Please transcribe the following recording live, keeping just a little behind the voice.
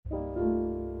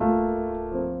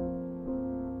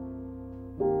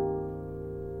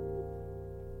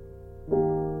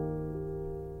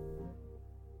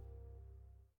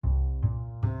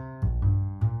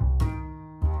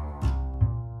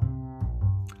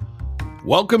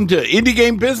Welcome to Indie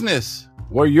Game Business,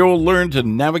 where you'll learn to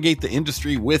navigate the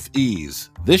industry with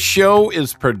ease. This show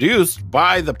is produced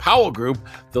by the Powell Group,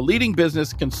 the leading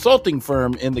business consulting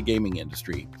firm in the gaming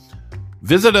industry.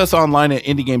 Visit us online at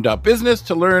indiegame.business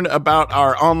to learn about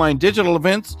our online digital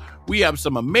events. We have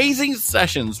some amazing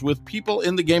sessions with people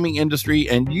in the gaming industry,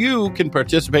 and you can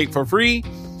participate for free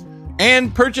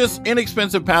and purchase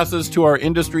inexpensive passes to our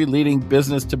industry-leading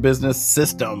business-to-business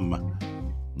system.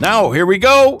 Now, here we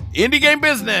go, Indie Game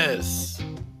Business.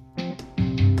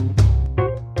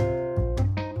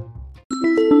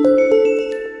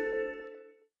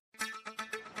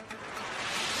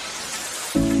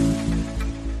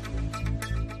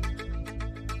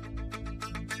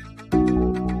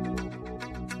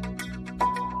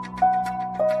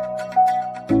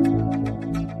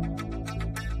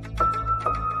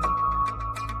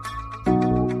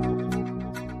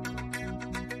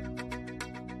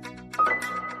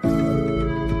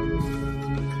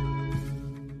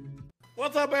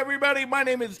 What's up, everybody? My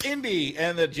name is Indy,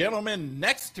 and the gentleman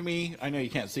next to me, I know you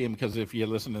can't see him because if you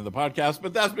listen to the podcast,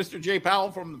 but that's Mr. Jay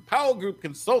Powell from the Powell Group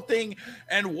Consulting,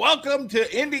 and welcome to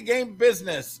Indie Game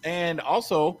Business. And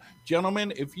also,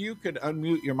 gentlemen, if you could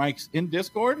unmute your mics in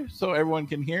Discord so everyone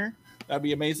can hear, that'd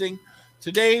be amazing.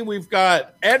 Today, we've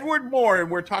got Edward Moore,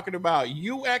 and we're talking about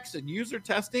UX and user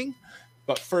testing.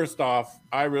 But first off,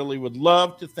 I really would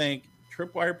love to thank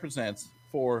Tripwire Presents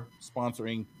for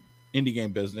sponsoring Indie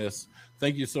Game Business.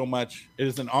 Thank you so much. It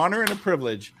is an honor and a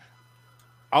privilege.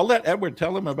 I'll let Edward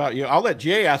tell him about you. I'll let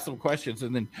Jay ask some questions,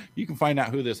 and then you can find out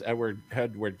who this Edward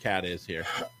Cat is here.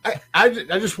 I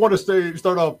just want to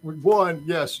start off with one.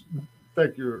 Yes,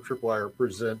 thank you, Tripwire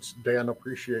Presents. Dan,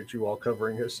 appreciate you all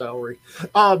covering his salary.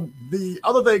 The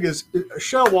other thing is,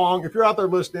 Shell Wong, if you're out there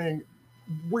listening,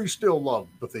 we still love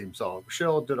the theme song.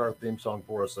 Shell did our theme song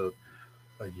for us a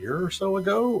year or so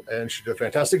ago, and she did a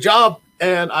fantastic job,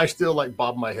 and I still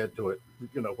bob my head to it,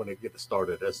 when it gets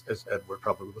started, as Edward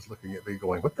probably was looking at me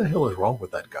going, what the hell is wrong with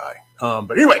that guy?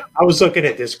 But anyway. I was looking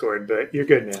at Discord, but you're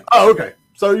good now. Oh, okay.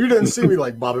 So you didn't see me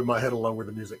bobbing my head along with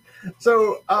the music.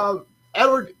 So,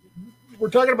 Edward,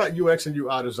 we're talking about UX and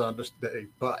UI design today,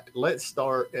 but let's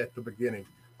start at the beginning.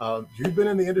 You've been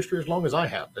in the industry as long as I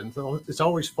have, and so it's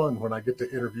always fun when I get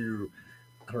to interview,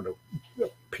 I don't know,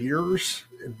 peers,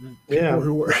 people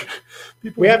who are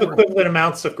people. We have equivalent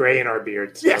amounts of gray in our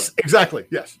beards. So. Yes, exactly.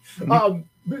 Yes.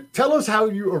 Tell us how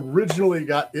you originally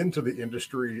got into the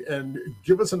industry, and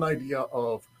give us an idea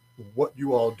of what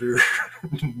you all do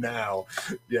now.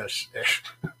 Yes.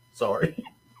 Sorry.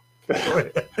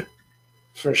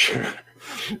 For sure.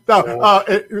 Now,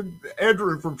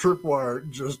 Andrew from Tripwire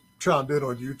just chimed in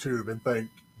on YouTube and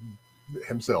thanked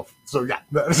himself. So yeah,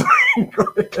 that's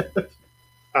great.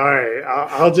 All right,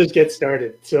 I'll just get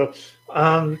started. So,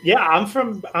 I'm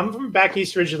from back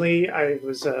east originally. I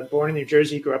was born in New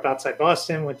Jersey, grew up outside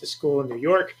Boston, went to school in New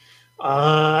York,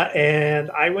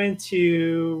 and I went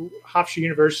to Hofstra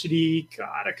University,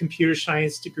 got a computer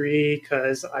science degree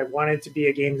because I wanted to be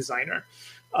a game designer.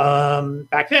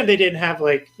 Back then, they didn't have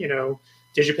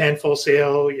DigiPen, Full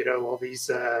Sail, all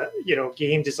these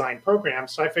game design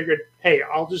programs. So I figured, hey,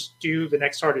 I'll just do the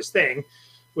next hardest thing,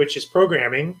 which is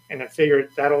programming, and I figured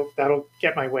that'll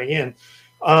get my way in.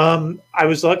 I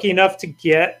was lucky enough to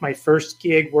get my first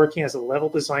gig working as a level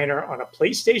designer on a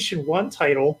PlayStation 1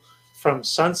 title from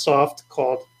Sunsoft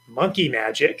called Monkey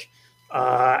Magic,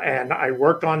 and I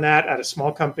worked on that at a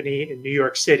small company in New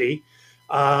York City.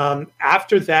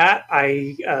 After that,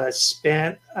 I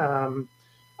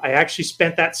actually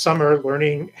spent that summer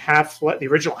learning the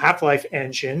original Half-Life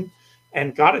engine,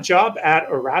 and got a job at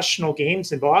Irrational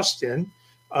Games in Boston.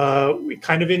 We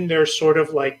kind of in their sort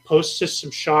of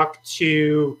post-System Shock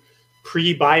to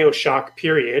pre-BioShock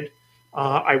period.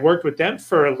 I worked with them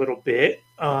for a little bit,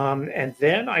 and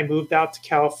then I moved out to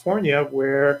California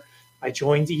where I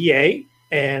joined EA,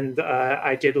 and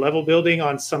I did level building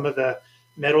on some of the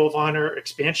Medal of Honor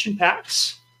expansion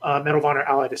packs, Medal of Honor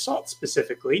Allied Assault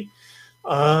specifically.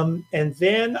 And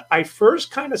then I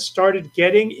first kind of started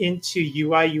getting into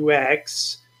UI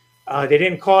UX. They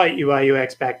didn't call it UI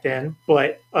UX back then,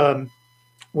 but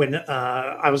when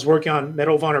I was working on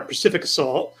Medal of Honor Pacific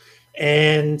Assault,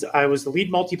 and I was the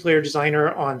lead multiplayer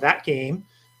designer on that game,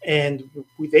 and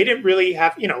they didn't really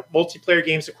have, multiplayer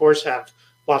games, of course, have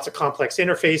lots of complex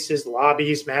interfaces,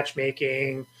 lobbies,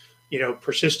 matchmaking,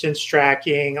 persistence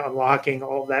tracking, unlocking,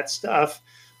 all of that stuff.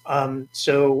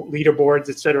 So leaderboards,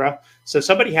 etc. So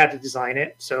somebody had to design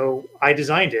it. So I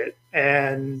designed it,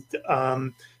 and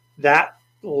that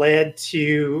led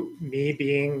to me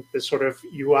being the sort of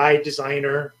UI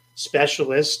designer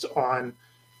specialist on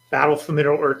Battlefield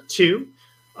Middle-earth 2.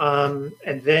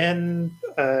 And then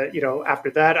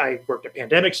after that, I worked at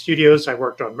Pandemic Studios. I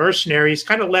worked on Mercenaries,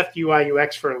 kind of left UI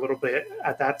UX for a little bit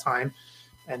at that time.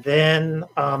 And then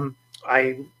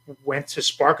I went to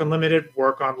Spark Unlimited,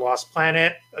 work on Lost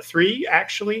Planet 3,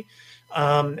 actually.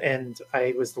 And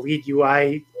I was the lead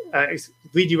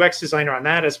lead UX designer on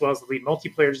that, as well as the lead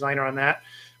multiplayer designer on that.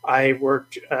 I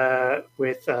worked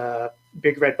with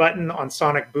Big Red Button on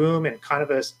Sonic Boom in kind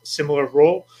of a similar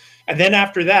role. And then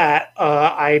after that,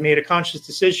 I made a conscious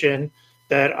decision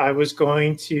that I was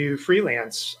going to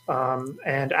freelance.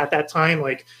 And at that time,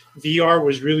 like VR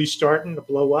was really starting to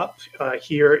blow up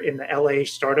here in the LA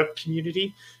startup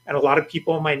community. And a lot of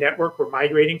people in my network were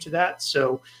migrating to that.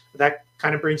 So that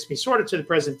kind of brings me sort of to the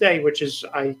present day, which is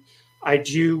I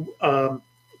do,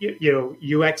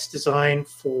 UX design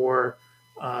for,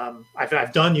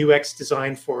 I've done UX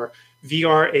design for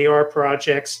VR, AR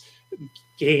projects,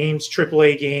 games,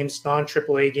 AAA games,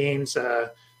 non-AAA games.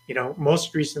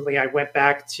 Most recently I went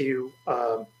back to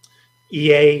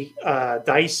EA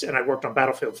DICE, and I worked on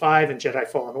Battlefield 5 and Jedi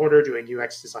Fallen Order doing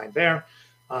UX design there.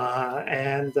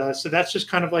 So that's just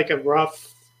kind of like a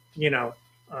rough,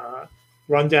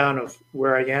 rundown of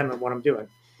where I am and what I'm doing.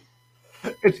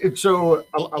 So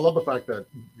I love the fact that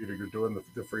you're doing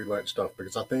the freelance stuff,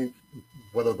 because I think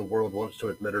whether the world wants to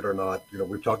admit it or not,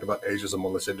 we've talked about ageism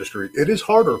on this industry. It is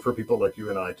harder for people like you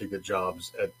and I to get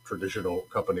jobs at traditional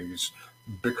companies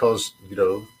because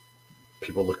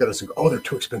people look at us and go, "Oh, they're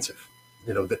too expensive,"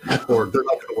 or they're not going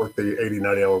to work the 80,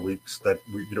 90-hour weeks that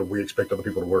we expect other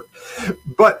people to work.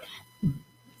 But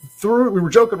we were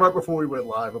joking right before we went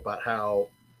live about how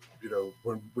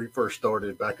when we first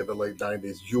started back in the late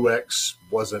 90s, UX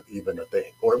wasn't even a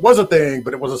thing, or it was a thing,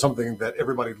 but it wasn't something that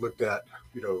everybody looked at,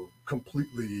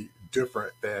 completely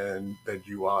different than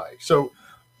UI. So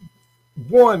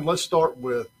one, let's start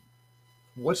with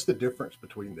what's the difference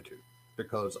between the two?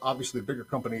 Because obviously bigger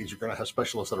companies, you're going to have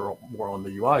specialists that are more on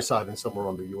the UI side and some are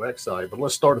on the UX side, but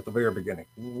let's start at the very beginning.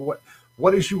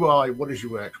 What is UI? What is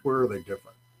UX? Where are they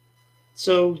different?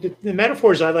 So the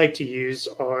metaphors I like to use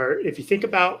are, if you think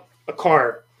about a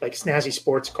car, like snazzy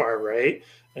sports car, right?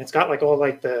 And it's got like all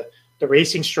like the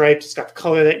racing stripes, it's got the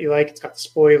color that you like, it's got the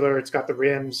spoiler, it's got the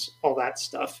rims, all that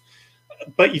stuff.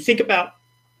 But you think about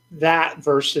that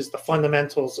versus the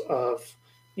fundamentals of,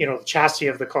 the chassis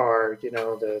of the car,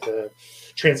 the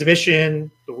transmission,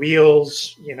 the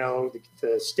wheels,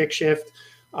 the stick shift,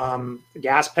 the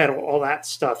gas pedal, all that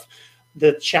stuff.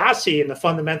 The chassis and the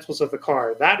fundamentals of the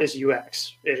car, that is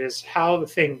UX. It is how the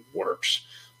thing works.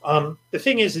 The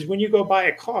thing is when you go buy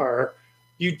a car,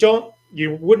 you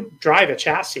wouldn't drive a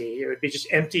chassis. It would be just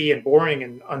empty and boring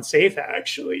and unsafe,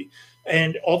 actually.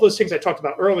 And all those things I talked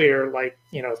about earlier, like,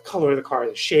 the color of the car,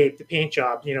 the shape, the paint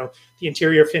job, the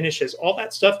interior finishes, all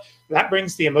that stuff, that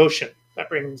brings the emotion, that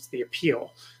brings the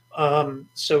appeal.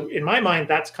 So in my mind,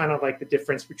 that's kind of like the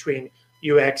difference between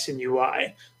UX and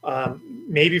UI.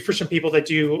 Maybe for some people that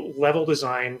do level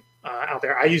design out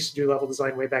there, I used to do level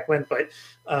design way back when, but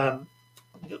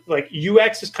like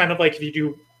UX is kind of like if you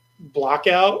do block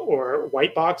out or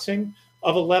white boxing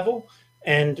of a level,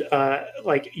 and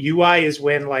like UI is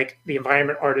when like the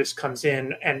environment artist comes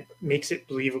in and makes it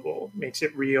believable, makes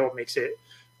it real, makes it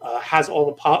has all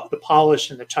the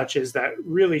polish and the touches that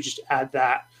really just add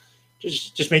that,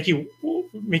 just make you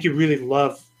really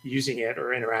love using it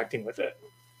or interacting with it.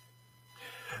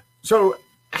 So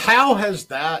how has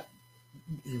that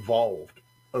evolved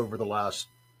over the last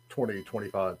 20,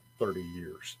 25, 30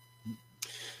 years?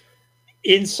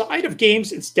 Inside of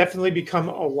games, it's definitely become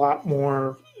a lot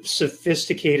more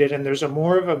sophisticated, and there's a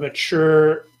more of a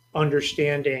mature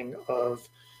understanding of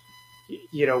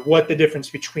what the difference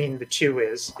between the two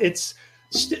is. It's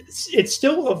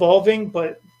still evolving,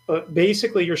 but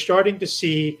basically you're starting to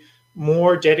see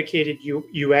more dedicated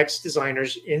UX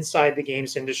designers inside the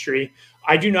games industry.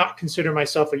 I do not consider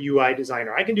myself a UI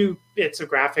designer. I can do bits of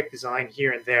graphic design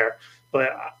here and there,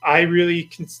 but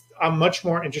I'm much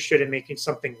more interested in making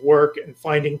something work and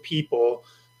finding people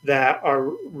that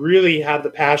really have the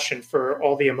passion for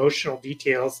all the emotional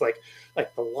details, like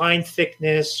the line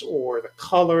thickness or the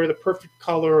color, the perfect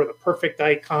color or the perfect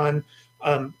icon.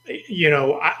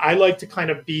 I like to kind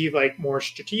of be like more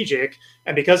strategic,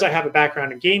 and because I have a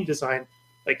background in game design,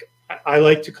 like I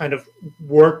like to kind of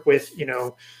work with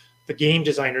the game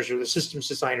designers or the systems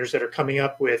designers that are coming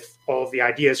up with all of the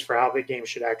ideas for how the game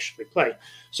should actually play.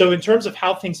 So in terms of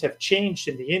how things have changed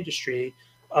in the industry,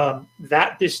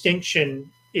 that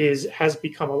distinction has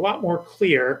become a lot more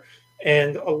clear,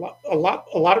 and a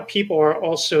lot of people are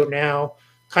also now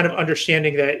kind of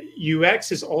understanding that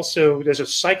UX is also, there's a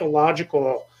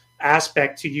psychological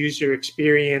aspect to user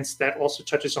experience that also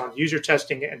touches on user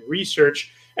testing and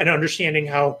research, and understanding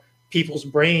how people's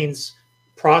brains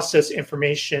process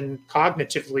information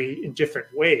cognitively in different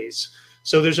ways.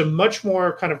 So there's a much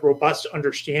more kind of robust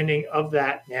understanding of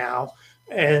that now.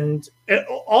 And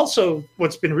also,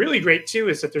 what's been really great too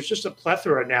is that there's just a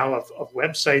plethora now of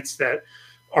websites that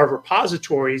are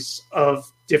repositories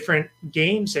of different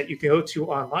games that you can go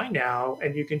to online now,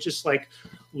 and you can just like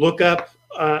look up,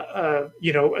 a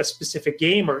specific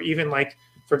game, or even like,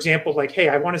 for example, like, hey,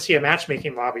 I want to see a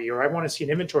matchmaking lobby, or I want to see an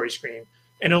inventory screen,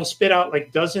 and it'll spit out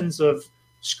like dozens of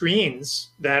screens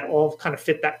that all kind of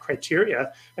fit that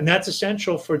criteria, and that's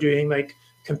essential for doing like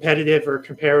competitive or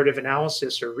comparative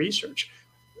analysis or research.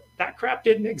 That crap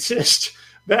didn't exist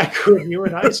back when you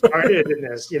and I started in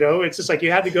this. It's just like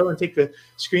you had to go and take the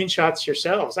screenshots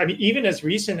yourselves. I mean, even as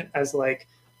recent as like,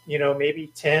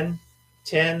 maybe 8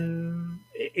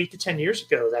 to 10 years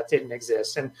ago, that didn't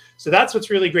exist. And so that's what's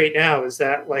really great now, is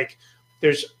that like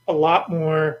there's a lot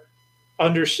more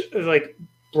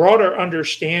broader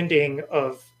understanding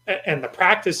of, and the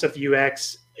practice of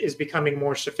UX is becoming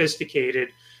more sophisticated,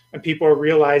 and people are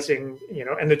realizing,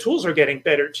 and the tools are getting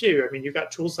better too. I mean, you've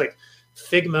got tools like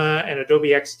Figma and Adobe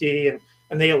XD,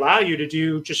 and they allow you to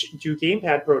do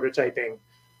gamepad prototyping,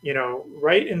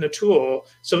 right in the tool.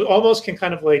 So it almost can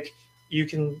kind of like, you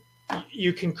can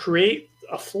create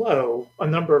a flow, a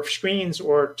number of screens,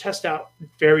 or test out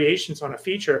variations on a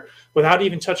feature without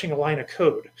even touching a line of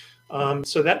code.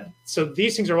 So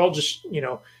these things are all just,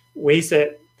 ways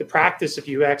that the practice of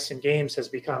UX in games has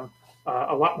become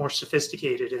a lot more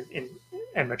sophisticated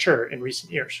and mature in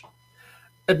recent years.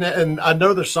 And I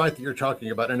know the site that you're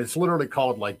talking about, and it's literally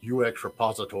called like UX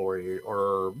Repository,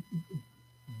 or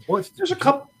what's there's a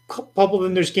couple of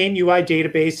them. There's Game UI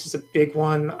Database is a big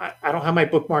one. I don't have my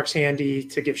bookmarks handy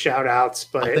to give shout outs,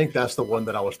 but I think that's the one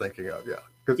that I was thinking of. Yeah.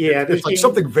 Yeah. It's like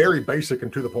something very basic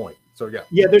and to the point. So yeah.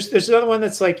 Yeah. There's another one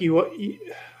that's like I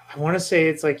want to say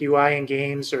it's like UI in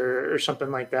games or something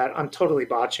like that. I'm totally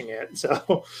botching it.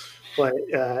 So, but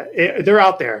they're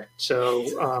out there.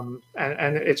 So,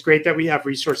 and it's great that we have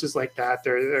resources like that.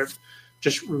 They're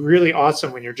just really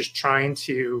awesome when you're just trying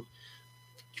to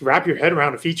wrap your head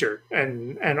around a feature.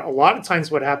 And a lot of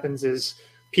times what happens is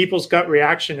people's gut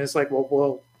reaction is like,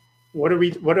 well, what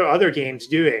are other games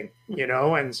doing?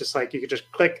 And it's just like, you could just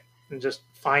click and just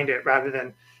find it, rather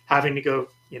than having to go,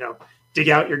 dig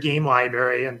out your game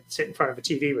library and sit in front of a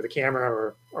TV with a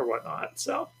camera or whatnot.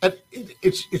 So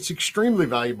it's extremely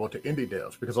valuable to indie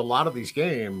devs, because a lot of these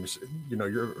games,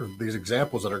 these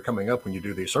examples that are coming up when you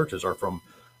do these searches are from,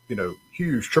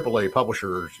 huge AAA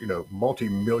publishers,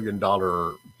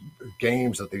 multi-million-dollar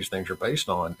games that these things are based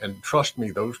on. And trust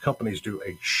me, those companies do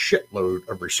a shitload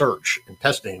of research and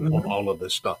testing on all of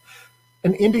this stuff.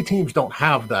 And indie teams don't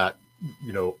have that,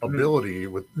 ability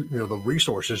with, the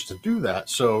resources to do that.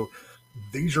 So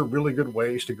these are really good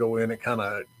ways to go in and kind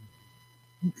of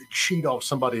cheat off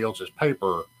somebody else's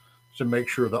paper to make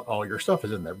sure that all your stuff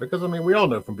is in there. Because, I mean, we all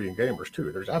know from being gamers,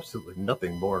 too, there's absolutely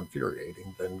nothing more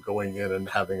infuriating than going in and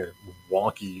having a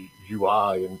wonky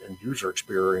UI and user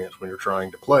experience when you're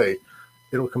trying to play.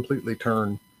 It'll completely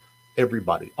turn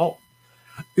everybody off.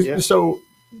 Yeah. So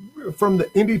from the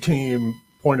indie team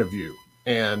point of view,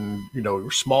 and,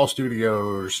 small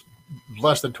studios,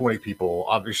 less than 20 people,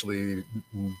 obviously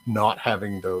not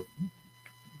having the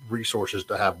resources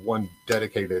to have one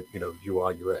dedicated,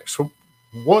 UI UX. So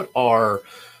what are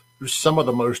some of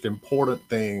the most important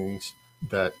things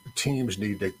that teams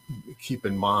need to keep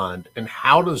in mind, and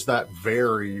how does that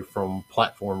vary from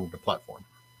platform to platform?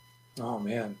 Oh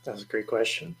man, that's a great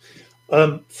question.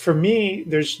 For me,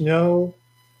 there's no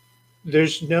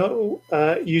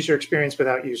user experience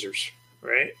without users,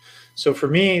 right? So for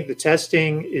me, the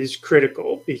testing is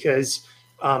critical, because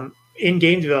in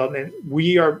game development,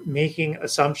 we are making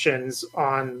assumptions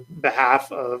on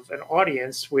behalf of an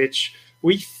audience, which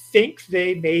we think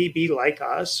they may be like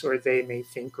us, or they may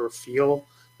think or feel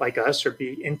like us, or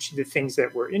be into the things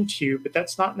that we're into, but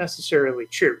that's not necessarily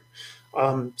true.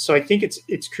 So I think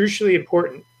it's crucially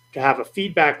important to have a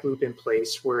feedback loop in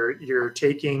place where you're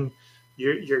taking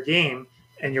your game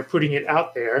and you're putting it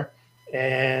out there,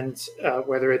 and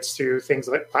whether it's through things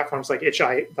like platforms like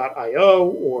itch.io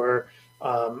or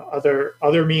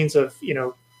other means of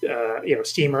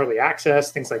Steam Early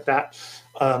Access, things like that.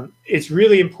 It's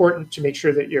really important to make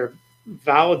sure that you're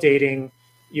validating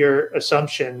your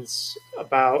assumptions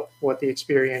about what the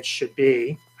experience should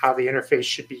be, how the interface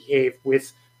should behave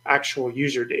with actual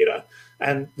user data.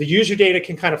 And the user data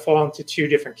can kind of fall into two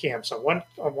different camps. On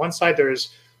one side,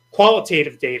 there's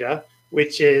qualitative data,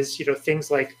 which is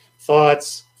things like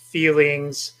thoughts,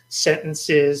 feelings,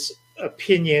 sentences,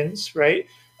 opinions, right?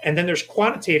 And then there's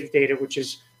quantitative data, which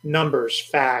is numbers,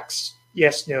 facts,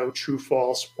 yes, no, true,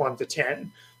 false, 1 to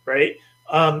 10, right?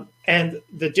 And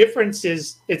the difference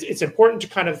is it's important to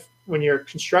kind of, when you're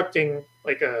constructing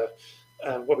like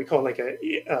what we call like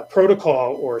a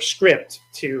protocol or script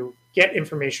to get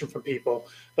information from people,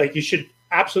 like you should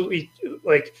absolutely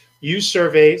like use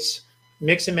surveys,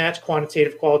 mix and match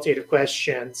quantitative, qualitative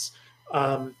questions,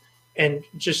 and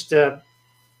just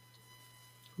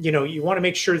you want to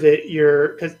make sure that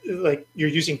you're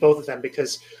using both of them,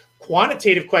 because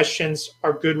quantitative questions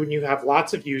are good when you have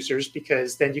lots of users,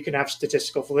 because then you can have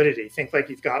statistical validity. Think like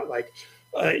you've got like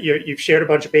you've shared a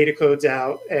bunch of beta codes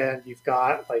out and you've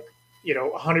got like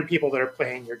 100 people that are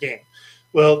playing your game.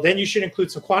 Well, then you should include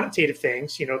some quantitative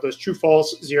things, those true,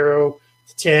 false, 0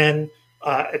 to 10,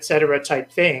 et cetera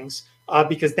type things,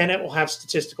 because then it will have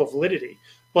statistical validity.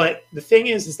 But the thing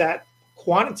is that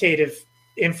quantitative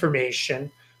information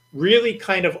really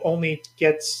kind of only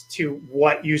gets to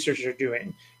what users are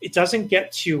doing. It doesn't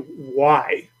get to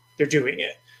why they're doing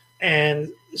it.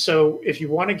 And so if you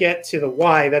want to get to the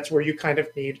why, that's where you kind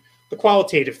of need the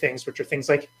qualitative things, which are things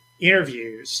like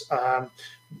interviews,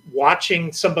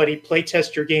 watching somebody play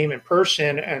test your game in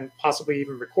person and possibly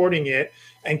even recording it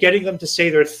and getting them to say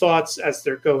their thoughts as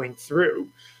they're going through.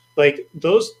 Like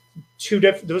those are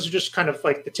just kind of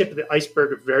like the tip of the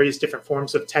iceberg of various different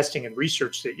forms of testing and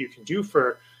research that you can do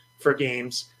for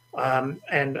games.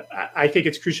 And I think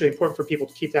it's crucially important for people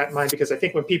to keep that in mind, because I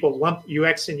think when people lump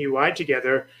UX and UI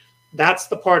together, that's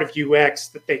the part of UX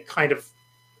that they kind of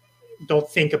don't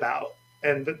think about.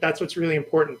 And that's what's really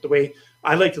important. The way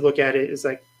I like to look at it is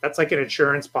like, that's like an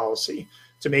insurance policy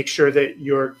to make sure that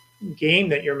your game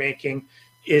that you're making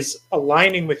is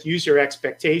aligning with user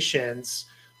expectations,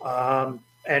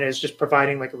 and is just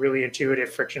providing like a really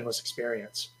intuitive, frictionless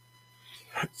experience.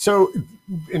 So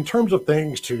in terms of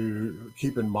things to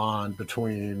keep in mind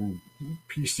between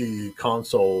PC,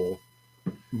 console,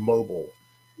 mobile,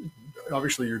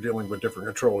 obviously you're dealing with different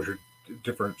controls, your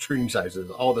different screen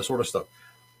sizes, all this sort of stuff.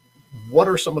 What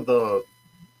are some of the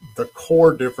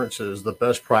core differences, the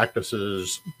best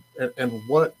practices, and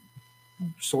what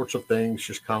sorts of things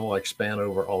just kind of like span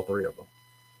over all three of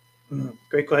them?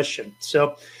 Great question.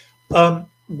 So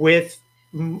it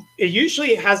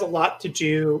usually has a lot to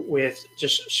do with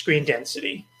just screen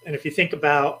density. And if you think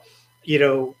about,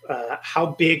 how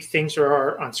big things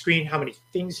are on screen, how many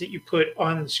things that you put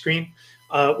on the screen,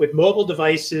 with mobile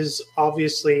devices,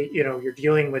 obviously, you're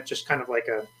dealing with just kind of like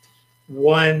a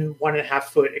 1.5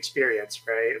 foot experience,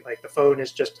 right? Like the phone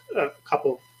is just a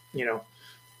couple,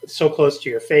 so close to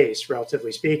your face,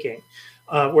 relatively speaking.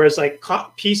 Whereas like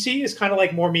PC is kind of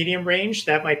like more medium range.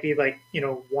 That might be like,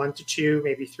 1 to 2,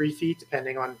 maybe 3 feet,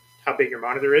 depending on how big your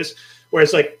monitor is.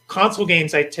 Whereas like console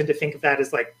games, I tend to think of that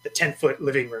as like the 10-foot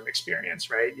living room experience,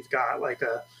 right? You've got like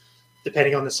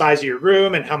depending on the size of your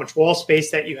room and how much wall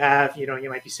space that you have, you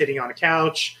might be sitting on a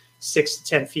couch 6 to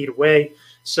 10 feet away.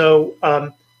 So,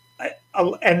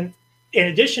 and in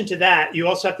addition to that, you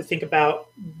also have to think about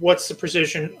what's the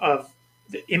precision of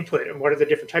the input and what are the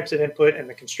different types of input and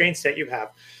the constraints that you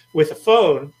have. With a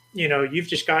phone, you've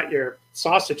just got your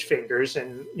sausage fingers,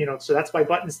 and so that's why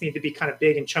buttons need to be kind of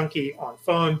big and chunky on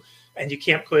phone, and you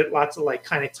can't put lots of like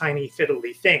kind of tiny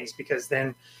fiddly things, because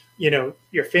then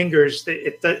your fingers,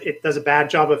 it does a bad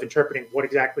job of interpreting what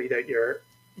exactly that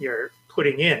you're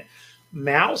putting in.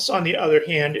 Mouse, on the other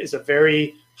hand, is a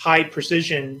very high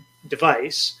precision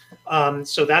device.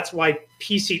 So that's why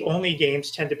PC only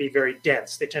games tend to be very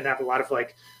dense. They tend to have a lot of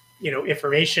like,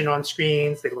 information on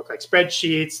screens. They look like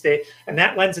spreadsheets. And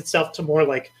that lends itself to more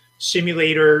like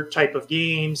simulator type of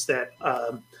games that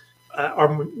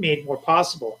are made more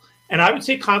possible. And I would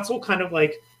say console kind of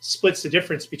like splits the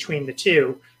difference between the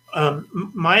two.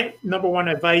 My number one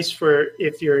advice for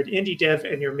if you're an indie dev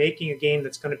and you're making a game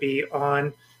that's going to be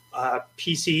on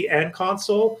PC and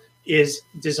console is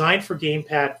design for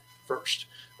gamepad first,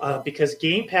 because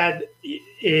gamepad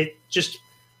it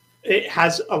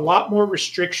has a lot more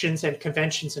restrictions and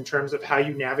conventions in terms of how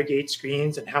you navigate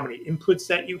screens and how many inputs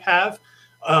that you have.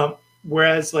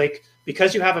 Whereas like,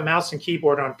 because you have a mouse and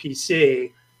keyboard on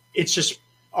PC, it's just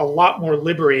a lot more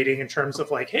liberating in terms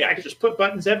of like, hey, I can just put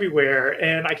buttons everywhere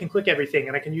and I can click everything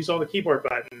and I can use all the keyboard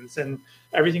buttons and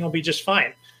everything will be just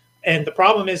fine. And the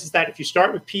problem is that if you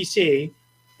start with PC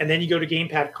and then you go to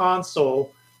gamepad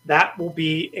console, that will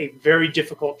be a very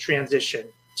difficult transition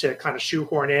to kind of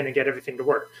shoehorn in and get everything to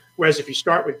work. Whereas if you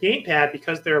start with gamepad,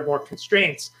 because there are more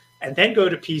constraints, and then go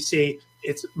to PC,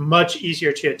 it's much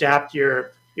easier to adapt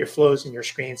your flows and your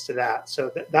screens to that.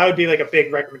 So that would be like a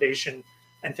big recommendation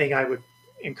and thing I would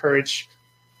encourage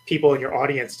people in your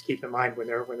audience to keep in mind when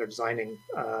they're designing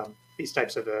these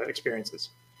types of experiences.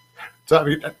 So I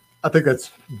mean, I think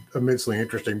that's immensely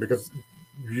interesting because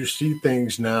you see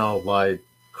things now like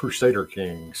Crusader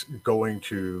Kings going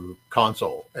to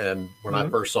console. And when I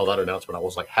first saw that announcement, I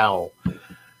was like, how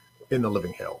in the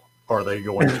living hell are they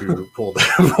going to pull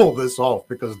this off?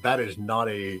 Because that is not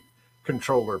a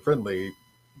controller friendly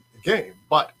game.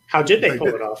 But how did they pull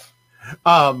it off?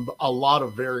 A lot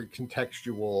of very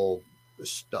contextual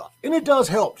stuff. And it does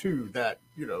help too that,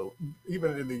 you know,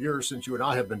 even in the years since you and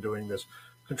I have been doing this,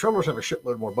 controllers have a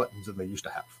shitload more buttons than they used to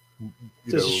have.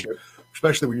 You know,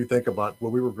 especially when you think about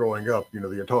when we were growing up, you know,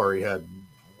 the Atari had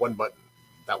one button.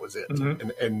 That was it.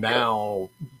 And now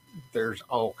there's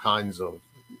all kinds of,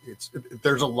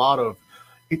 there's a lot of,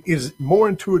 it is more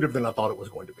intuitive than I thought it was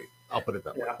going to be. I'll put it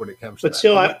that way when it comes to but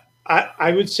still,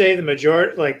 I would say the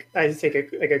majority, like I think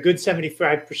a good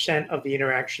 75% of the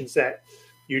interactions that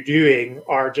you're doing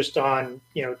are just on,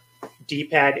 you know,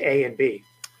 D-pad A and B,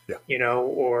 you know,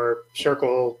 or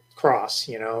circle cross,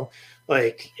 you know,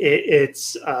 like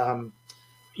it's,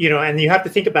 you know, and you have to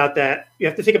think about that. You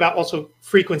have to think about also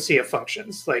frequency of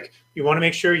functions. Like you want to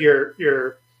make sure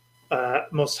your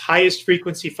most highest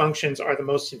frequency functions are the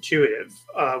most intuitive,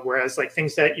 whereas like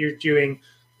things that you're doing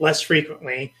less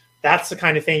frequently, that's the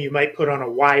kind of thing you might put on a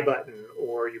Y button,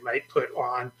 or you might put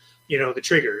on, you know, the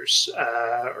triggers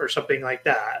or something like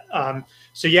that.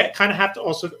 So you kind of have to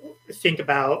also think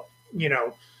about, you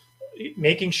know,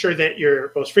 making sure that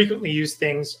your most frequently used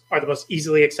things are the most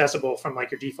easily accessible from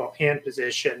like your default hand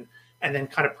position, and then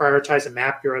kind of prioritize and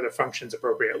map your other functions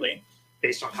appropriately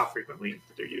based on how frequently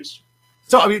they're used.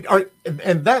 So, I mean,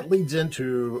 and that leads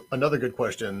into another good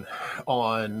question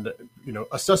on, you know,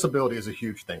 accessibility is a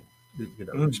huge thing, you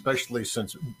know, especially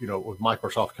since, you know, with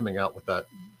Microsoft coming out with that,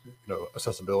 you know,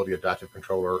 accessibility adaptive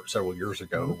controller several years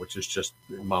ago, which is just,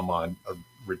 in my mind, a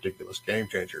ridiculous game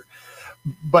changer.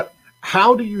 But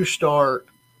how do you start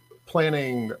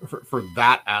planning for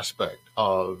that aspect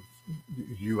of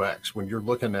UX when you're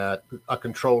looking at a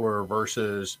controller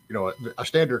versus, you know, a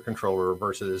standard controller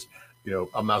versus, you know,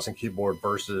 a mouse and keyboard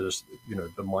versus, you know,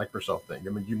 the Microsoft thing?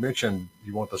 I mean, you mentioned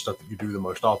you want the stuff that you do the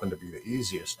most often to be the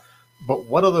easiest, but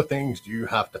what other things do you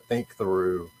have to think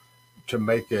through to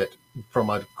make it,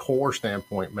 from a core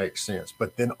standpoint, make sense,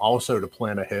 but then also to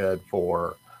plan ahead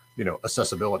for, you know,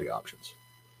 accessibility options?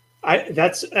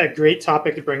 That's a great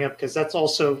topic to bring up, because that's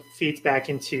also feeds back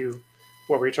into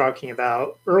what we were talking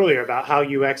about earlier about how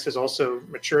UX has also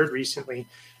matured recently.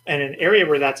 And an area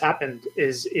where that's happened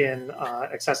is in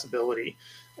accessibility.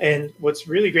 And what's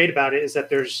really great about it is that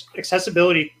there's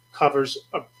accessibility covers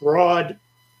a broad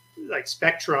like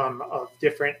spectrum of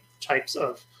different types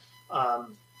of,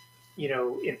 you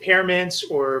know, impairments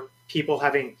or people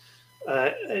having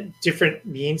different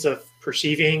means of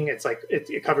perceiving. It's like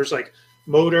it covers like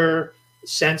motor,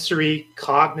 sensory,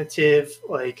 cognitive,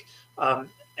 like,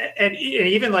 and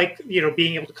even like, you know,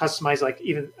 being able to customize like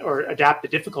even or adapt the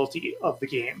difficulty of the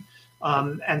game.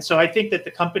 And so I think that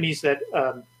the companies that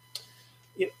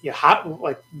you have,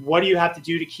 like, what do you have to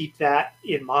do to keep that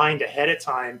in mind ahead of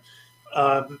time?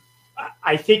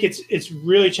 I think it's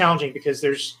really challenging because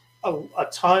there's a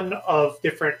ton of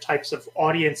different types of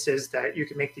audiences that you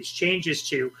can make these changes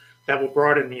to that will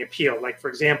broaden the appeal. Like, for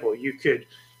example, you could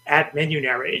add menu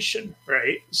narration,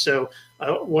 right? So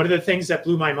one of the things that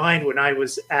blew my mind when I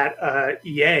was at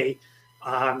EA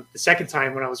the second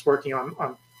time when I was working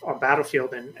on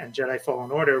Battlefield and Jedi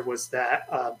Fallen Order was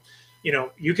that, you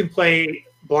know, you can play,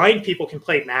 blind people can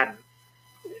play Madden.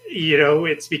 You know,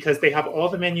 it's because they have all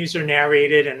the menus are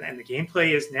narrated and the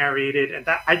gameplay is narrated. And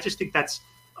that, I just think that's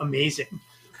amazing.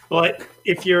 But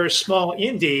if you're a small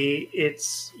indie,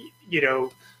 it's, you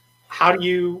know, how do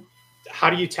you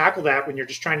tackle that when you're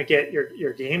just trying to get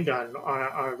your game done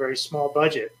on a very small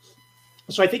budget?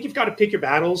 So I think you've got to pick your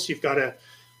battles. You've got to,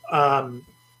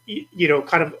 you know,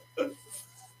 kind of,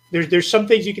 there's some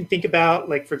things you can think about.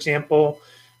 Like, for example,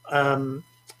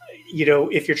 you know,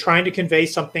 if you're trying to convey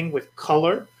something with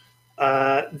color,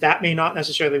 that may not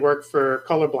necessarily work for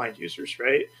colorblind users,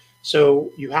 right?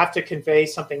 So you have to convey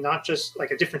something, not just like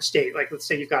a different state. Like, let's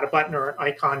say you've got a button or an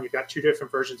icon, you've got two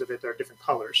different versions of it that are different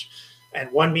colors.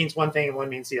 And one means one thing and one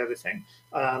means the other thing.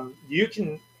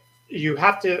 You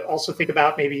have to also think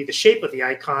about maybe the shape of the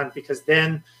icon, because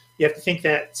then you have to think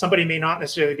that somebody may not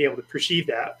necessarily be able to perceive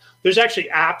that. There's actually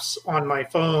apps on my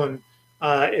phone.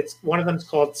 It's one of them is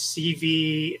called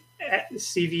CV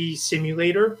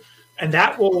Simulator, and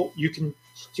that will, you can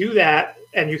do that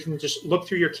and you can just look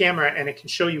through your camera and it can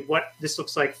show you what this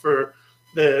looks like for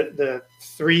the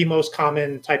three most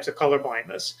common types of color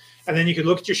blindness. And then you could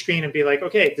look at your screen and be like,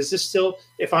 okay, does this still,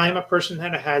 if I'm a person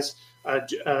that has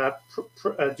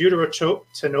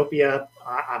deuterotanopia.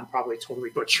 I'm probably totally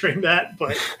butchering that,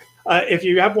 but if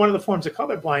you have one of the forms of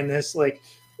color blindness, like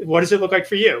what does it look like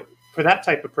for you, for that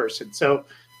type of person? So,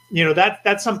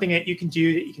 that's something that you can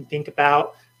do, that you can think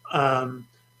about.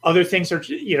 Other things are,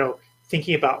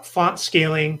 thinking about font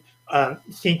scaling,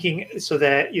 thinking so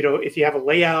that, if you have a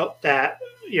layout that,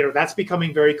 that's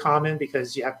becoming very common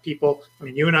because you have people, I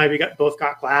mean, you and I, both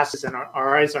got glasses and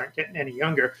our eyes aren't getting any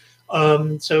younger.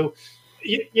 So,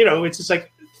 it's just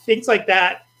like things like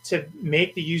that to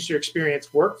make the user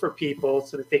experience work for people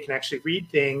so that they can actually read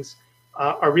things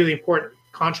are really important.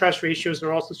 Contrast ratios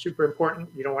are also super important.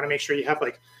 You don't want to make sure you have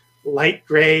like light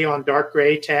gray on dark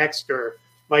gray text or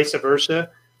vice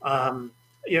versa.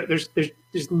 There's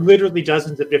literally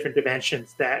dozens of different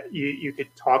dimensions that you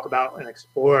could talk about and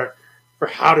explore for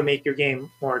how to make your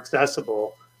game more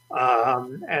accessible.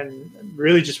 And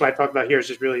really just what I talk about here is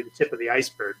just really the tip of the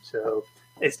iceberg. So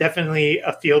it's definitely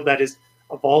a field that is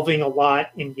evolving a lot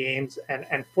in games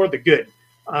and for the good.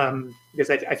 Because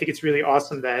I think it's really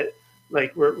awesome that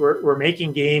like we're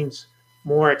making games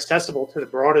more accessible to the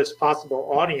broadest possible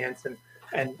audience.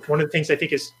 And one of the things I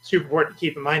think is super important to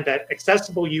keep in mind that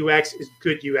accessible UX is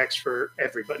good UX for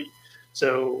everybody.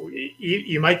 So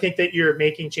you might think that you're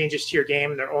making changes to your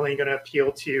game, they're only going to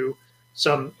appeal to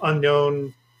some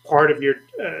unknown part of your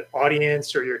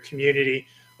audience or your community.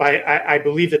 But I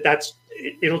believe that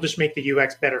it'll just make the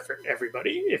UX better for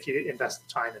everybody if you invest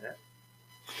the time in it.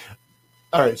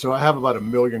 All right, so I have about 1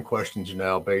 million questions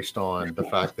now based on the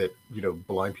fact that,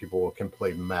 blind people can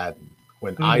play Madden.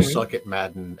 When I suck at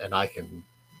Madden and I can,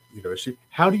 see,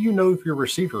 how do you know if your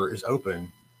receiver is open?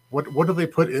 What do they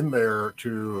put in there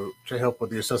to help with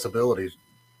the accessibility?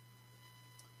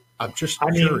 I'm just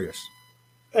curious.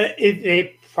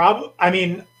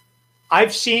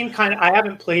 I've seen I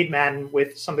haven't played Madden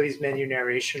with some of these menu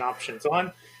narration options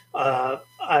on.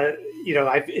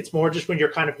 It's more just when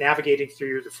you're kind of navigating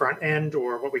through the front end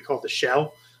or what we call the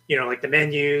shell, like the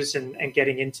menus and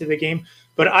getting into the game.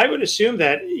 But I would assume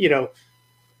that,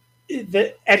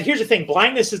 and here's the thing,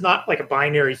 blindness is not like a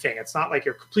binary thing. It's not like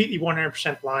you're completely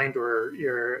 100% blind or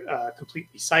you're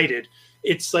completely sighted.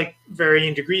 It's like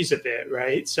varying degrees of it,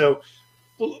 right? So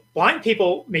blind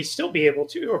people may still be able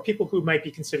to, or people who might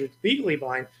be considered legally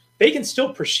blind, they can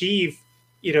still perceive,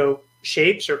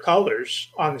 shapes or colors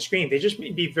on the screen. They just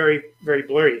may be very, very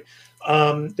blurry.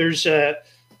 I'll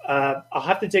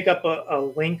have to dig up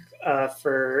a link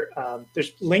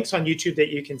there's links on YouTube that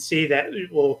you can see that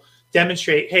will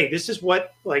demonstrate, hey, this is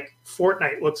what like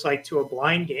Fortnite looks like to a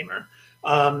blind gamer,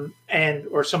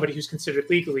 or somebody who's considered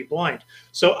legally blind.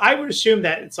 So I would assume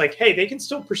that it's like, hey, they can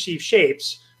still perceive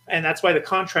shapes, and that's why the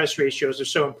contrast ratios are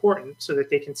so important, so that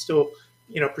they can still,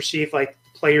 perceive like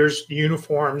players'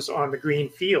 uniforms on the green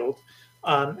field,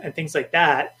 and things like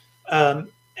that.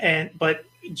 But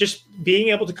just being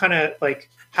able to kind of like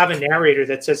have a narrator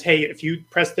that says, hey, if you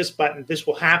press this button, this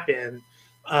will happen.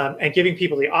 And giving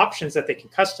people the options that they can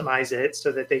customize it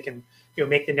so that they can,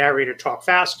 make the narrator talk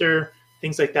faster,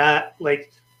 things like that.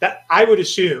 Like that, I would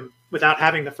assume, without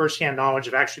having the firsthand knowledge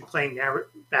of actually playing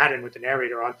Madden with the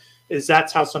narrator on,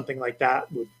 that's how something like that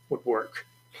would work.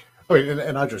 I mean,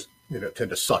 and I just tend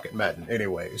to suck at Madden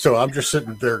anyway, so I'm just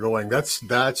sitting there going,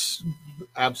 that's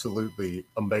absolutely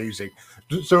amazing.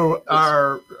 So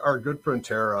our good friend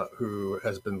Tara, who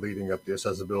has been leading up the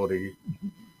accessibility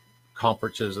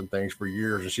conferences and things for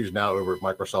years, and she's now over at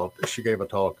Microsoft. She gave a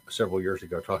talk several years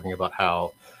ago talking about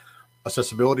how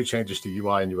accessibility changes to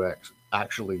UI and UX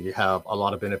actually have a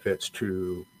lot of benefits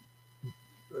to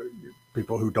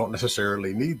people who don't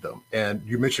necessarily need them. And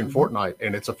you mentioned Fortnite,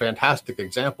 and it's a fantastic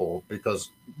example because,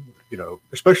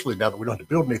 especially now that we don't have to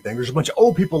build anything, there's a bunch of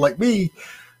old people like me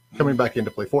coming back in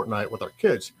to play Fortnite with our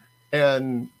kids.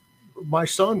 And my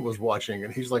son was watching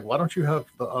and he's like, why don't you have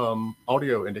the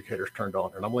audio indicators turned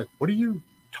on? And I'm like, what are you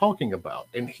talking about?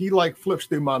 And he like flips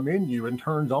through my menu and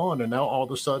turns on, and now all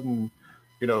of a sudden,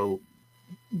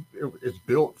 it's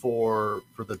built for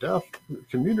the deaf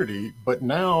community, but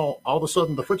now all of a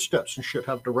sudden the footsteps and shit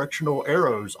have directional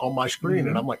arrows on my screen.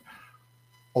 And I'm like,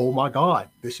 oh my God,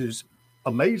 this is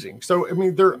amazing. So, I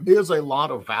mean, there is a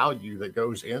lot of value that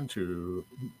goes into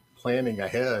planning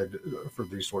ahead for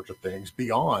these sorts of things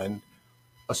beyond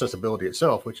accessibility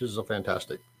itself, which is a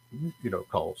fantastic,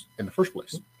 cause in the first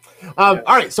place. All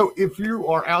right. So if you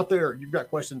are out there, you've got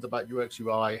questions about UX,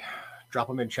 UI, drop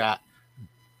them in chat,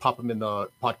 pop them in the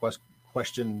podcast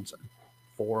questions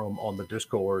forum on the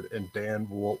Discord, and Dan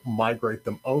will migrate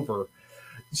them over.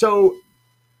 So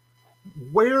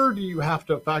where do you have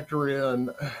to factor in,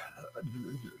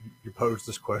 you posed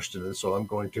this question, and so I'm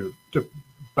going to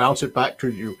bounce it back to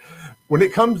you. when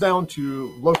it comes down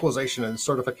to localization and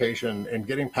certification and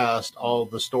getting past all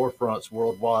the storefronts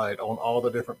worldwide on all the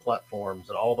different platforms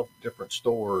and all the different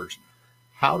stores,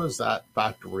 how does that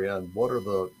factor in? What are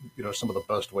the, some of the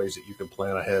best ways that you can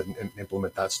plan ahead and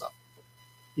implement that stuff?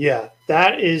 Yeah,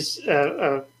 that is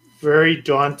a very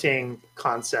daunting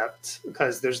concept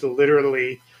because there's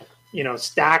literally,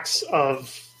 stacks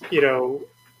of,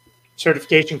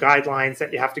 certification guidelines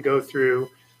that you have to go through.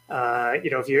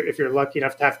 If you're lucky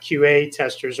enough to have QA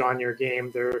testers on your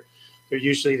game, they're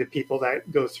usually the people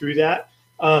that go through that.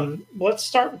 Let's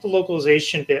start with the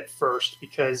localization bit first,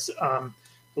 because the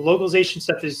localization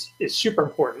stuff is super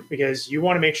important, because you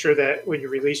want to make sure that when you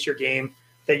release your game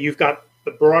that you've got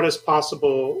the broadest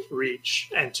possible reach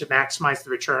and to maximize the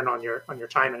return on your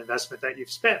time and investment that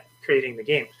you've spent creating the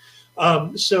game.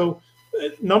 So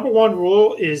number one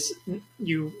rule is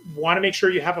you want to make sure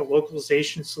you have a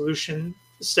localization solution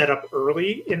set up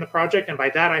early in the project. And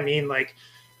by that, I mean, like,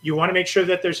 you want to make sure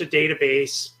that there's a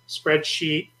database,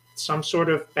 spreadsheet, some sort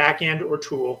of backend or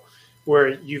tool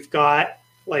where you've got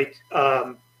you've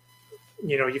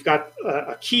got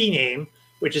a key name,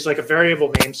 which is like a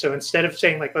variable name. So instead of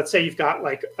saying, like, let's say you've got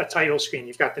like a title screen,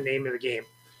 you've got the name of the game.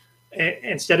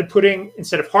 Instead of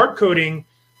hard coding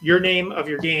your name of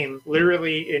your game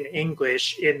literally in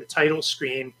English in the title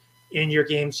screen in your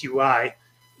game's UI,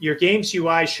 your game's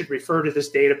UI should refer to this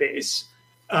database.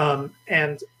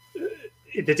 And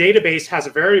the database has a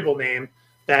variable name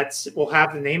that will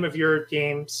have the name of your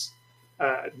game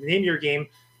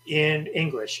in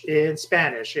English, in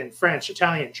Spanish, in French,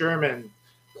 Italian, German,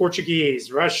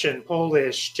 Portuguese, Russian,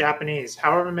 Polish, Japanese,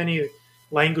 however many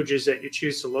languages that you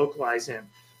choose to localize in.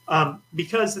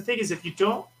 Because the thing is, if you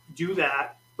don't do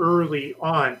that early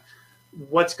on,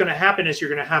 what's going to happen is you're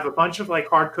going to have a bunch of like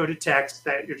hard-coded text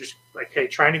that you're just like, hey,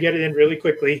 trying to get it in really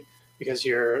quickly because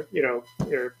you're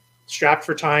strapped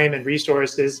for time and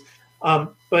resources.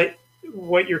 But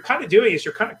what you're kind of doing is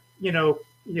you're kind of,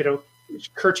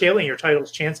 curtailing your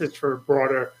title's chances for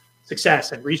broader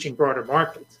success and reaching broader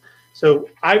markets. So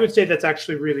I would say that's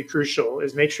actually really crucial,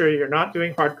 is make sure you're not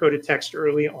doing hard-coded text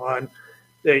early on,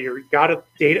 that you've got a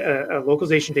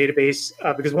localization database,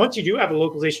 because once you do have a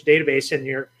localization database and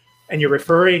you're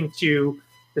referring to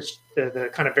the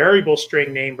kind of variable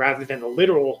string name rather than the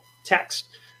literal text,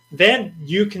 then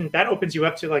that opens you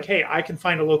up to like, hey, I can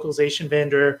find a localization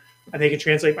vendor and they can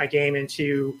translate my game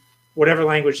into whatever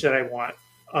language that I want.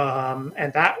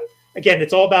 And that, again,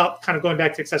 it's all about kind of going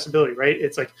back to accessibility, right?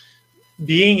 It's like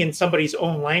being in somebody's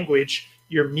own language,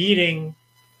 you're meeting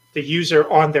the user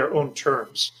on their own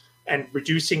terms and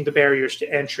reducing the barriers to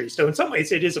entry. So in some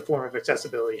ways, it is a form of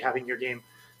accessibility, having your game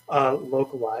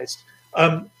localized.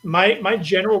 My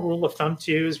general rule of thumb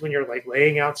too is when you're like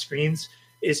laying out screens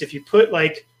is if you put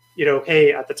like,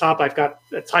 hey, at the top, I've got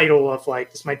a title of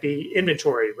like, this might be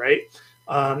inventory, right?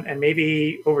 And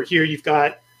maybe over here, you've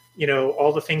got,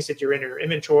 all the things that you're in your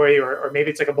inventory, or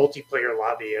maybe it's like a multiplayer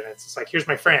lobby and it's just like, here's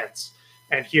my friends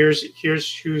and here's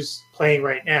who's playing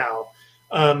right now.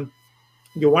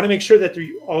 You want to make sure that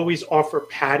you always offer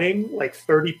padding, like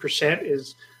 30%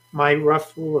 is my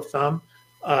rough rule of thumb,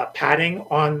 padding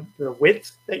on the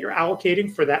width that you're allocating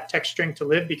for that text string to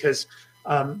live, because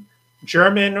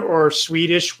German or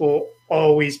Swedish will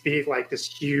always be like this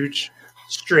huge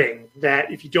string that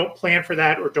if you don't plan for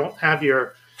that or don't have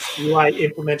your UI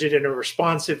implemented in a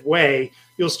responsive way,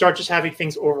 you'll start just having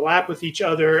things overlap with each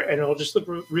other and it'll just look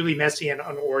really messy and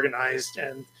unorganized.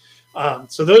 And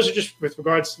so those are just with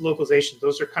regards to localization.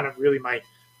 Those are kind of really my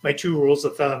two rules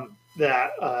of thumb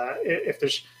that if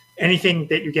there's anything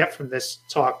that you get from this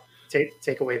talk,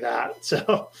 take away that.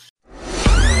 So.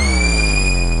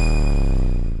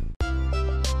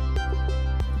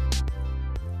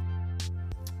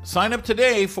 Sign up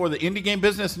today for the Indie Game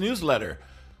Business newsletter.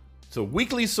 It's a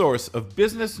weekly source of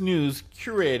business news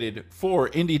curated for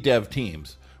indie dev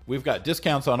teams. We've got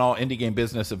discounts on all Indie Game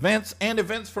Business events and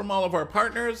events from all of our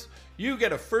partners. You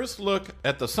get a first look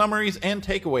at the summaries and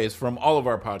takeaways from all of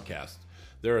our podcasts.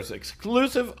 There's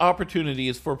exclusive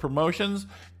opportunities for promotions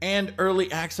and early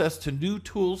access to new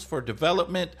tools for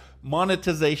development,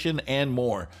 monetization, and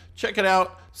more. Check it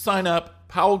out. Sign up,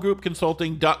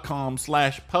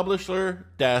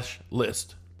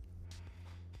 powellgroupconsulting.com/publisher-list.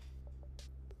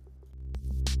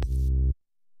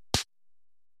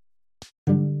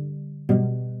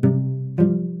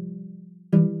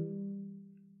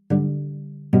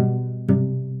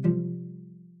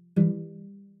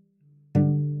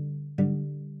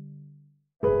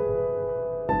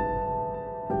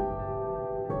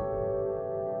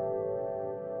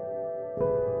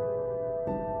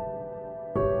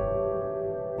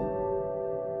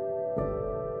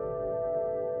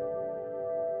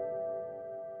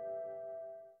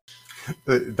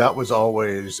 That was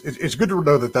always, it's good to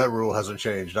know that rule hasn't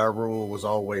changed. Our rule was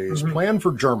always plan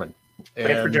for German.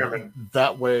 Plan for German.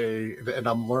 That way, and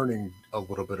I'm learning a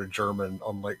little bit of German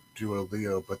on like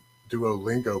Duolingo,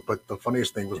 but the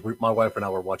funniest thing was my wife and I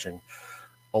were watching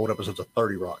old episodes of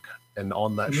 30 Rock. And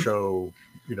on that show,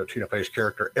 Tina Fey's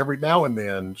character every now and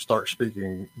then starts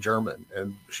speaking German.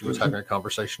 And she was having a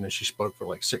conversation and she spoke for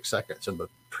like 6 seconds. And the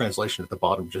translation at the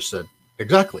bottom just said,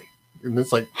 exactly. And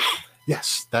it's like,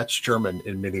 yes, that's German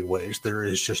in many ways. There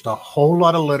is just a whole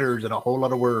lot of letters and a whole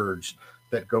lot of words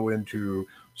that go into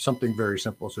something very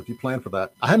simple. So if you plan for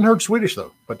that, I hadn't heard Swedish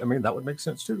though, but I mean, that would make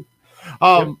sense too.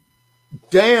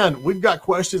 Dan, we've got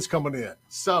questions coming in.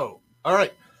 So, all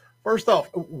right. First off,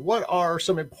 what are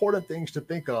some important things to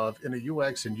think of in a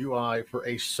UX and UI for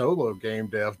a solo game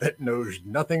dev that knows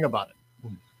nothing about it?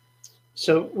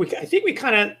 So I think we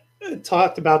kind of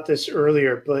talked about this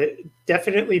earlier, but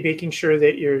definitely making sure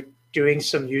that you're doing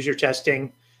some user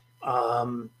testing.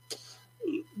 I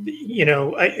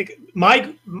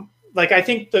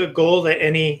think the goal that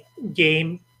any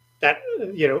game that,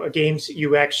 a game's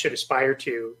UX should aspire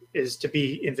to is to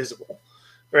be invisible.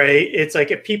 Right. It's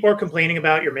like if people are complaining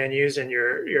about your menus and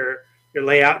your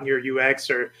layout and your UX,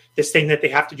 or this thing that they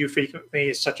have to do frequently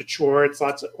is such a chore. It's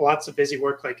lots of busy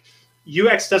work. Like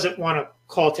UX doesn't want to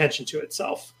call attention to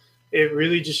itself. It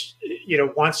really just,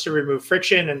 wants to remove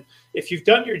friction. And if you've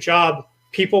done your job,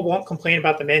 people won't complain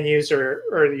about the menus or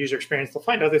the user experience. They'll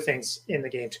find other things in the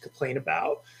game to complain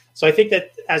about. So I think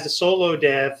that as a solo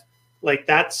dev, like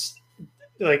that's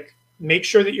like, make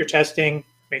sure that you're testing,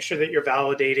 make sure that you're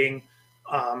validating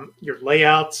your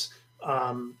layouts.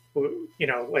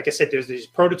 Like I said, there's these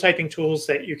prototyping tools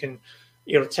that you can,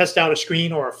 test out a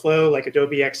screen or a flow like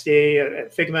Adobe XD and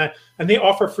Figma, and they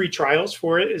offer free trials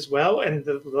for it as well. And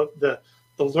the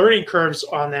learning curves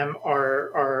on them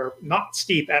are not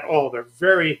steep at all. They're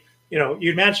very,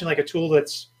 you imagine like a tool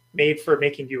that's made for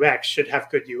making UX should have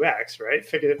good UX, right?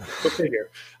 Go figure.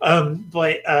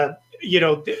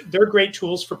 They're great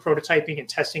tools for prototyping and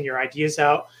testing your ideas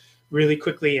out really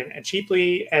quickly and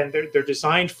cheaply, and they're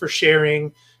designed for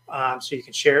sharing, so you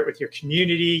can share it with your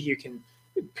community. You can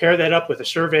pair that up with a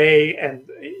survey, and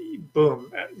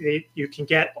boom, you can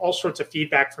get all sorts of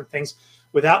feedback from things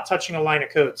without touching a line of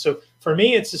code. So for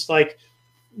me, it's just like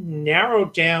narrow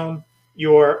down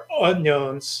your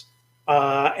unknowns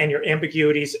and your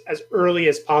ambiguities as early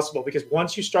as possible, because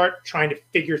once you start trying to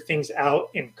figure things out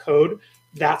in code,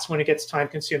 that's when it gets time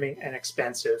consuming and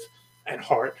expensive and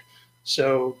hard.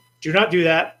 So do not do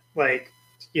that. Like,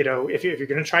 if you're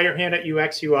going to try your hand at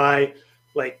UX, UI,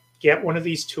 like get one of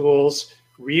these tools,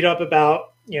 read up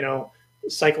about,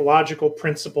 psychological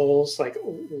principles, like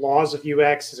Laws of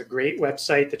UX is a great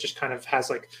website that just kind of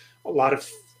has like a lot of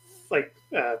like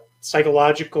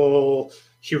psychological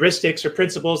heuristics or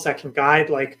principles that can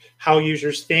guide like how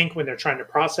users think when they're trying to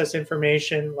process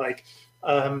information, like,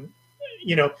 and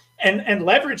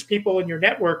leverage people in your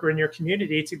network or in your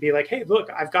community to be like, hey, look,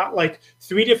 I've got like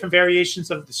 3 different variations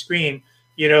of the screen.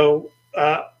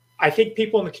 I think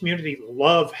people in the community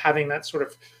love having that sort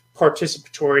of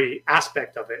participatory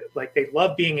aspect of it. Like they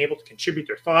love being able to contribute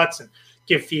their thoughts and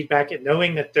give feedback, and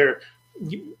knowing that they're,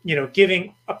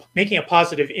 making a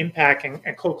positive impact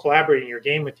and co-collaborating your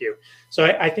game with you. So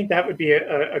I think that would be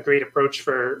a great approach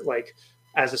for like,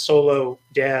 as a solo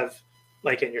dev,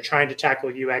 like, and you're trying to tackle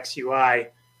UX, UI,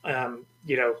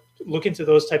 look into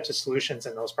those types of solutions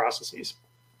and those processes.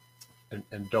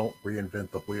 And don't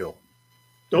reinvent the wheel.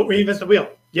 Don't reinvent the wheel.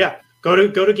 Yeah. Go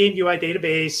to Game UI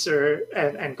Database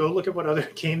and go look at what other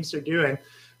games are doing.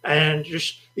 And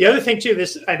just the other thing too,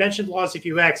 I mentioned Laws of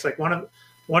UX. Like one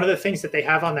of the things that they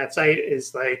have on that site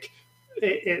is like,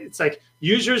 it's like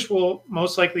users will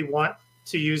most likely want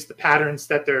to use the patterns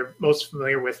that they're most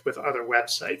familiar with other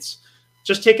websites.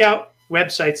 Just take out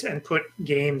websites and put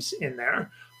games in there,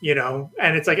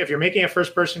 and it's like, if you're making a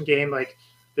first person game, like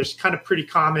there's kind of pretty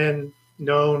common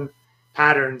known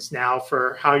patterns now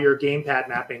for how your gamepad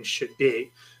mapping should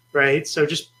be, right? So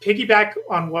just piggyback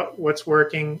on what's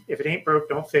working. If it ain't broke,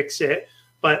 don't fix it,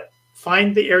 but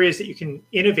find the areas that you can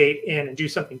innovate in and do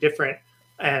something different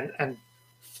and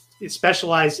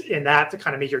specialize in that to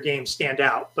kind of make your game stand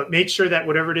out. But make sure that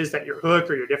whatever it is that your hook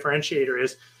or your differentiator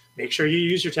is, make sure you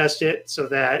user test it so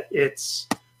that it's,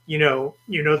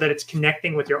 that it's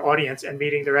connecting with your audience and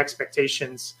meeting their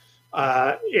expectations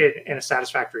in a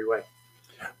satisfactory way.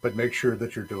 But make sure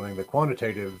that you're doing the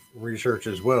quantitative research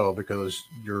as well, because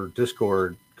your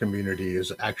Discord community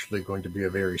is actually going to be a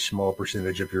very small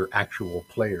percentage of your actual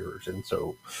players. And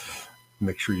so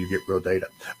make sure you get real data.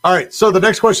 All right. So the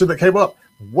next question that came up,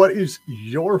 what is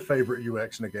your favorite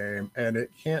UX in a game? And it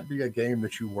can't be a game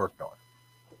that you worked on.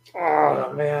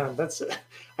 Oh man,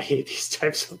 I hate these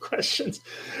types of questions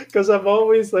because I'm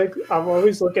always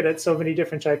looking at so many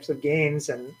different types of games,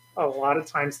 and a lot of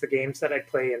times the games that I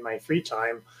play in my free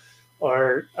time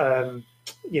are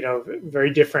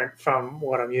very different from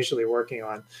what I'm usually working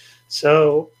on.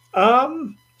 So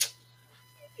I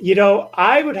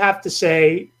would have to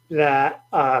say that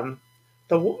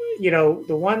the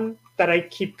one that I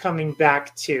keep coming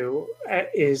back to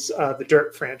is the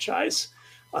Dirt franchise.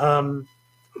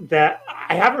 That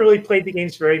I haven't really played the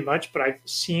games very much, but I've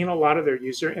seen a lot of their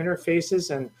user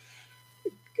interfaces, and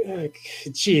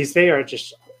geez, they are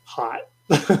just hot.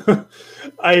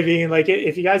 I mean, like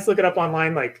if you guys look it up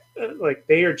online, like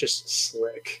they are just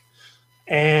slick.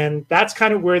 And that's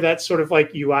kind of where that sort of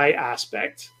like UI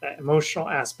aspect, that emotional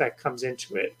aspect comes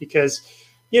into it, because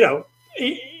even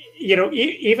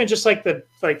just like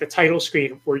the title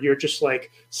screen where you're just like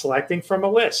selecting from a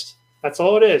list. That's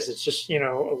all it is. It's just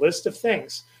a list of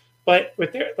things. But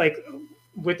with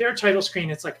their title screen,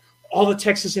 it's like all the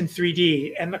text is in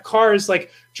 3D, and the car is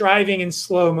like driving in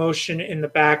slow motion in the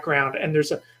background, and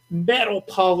there's a metal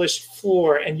polished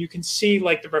floor, and you can see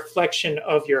like the reflection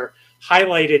of your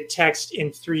highlighted text in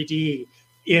 3D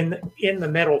in the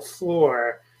metal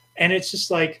floor. And it's just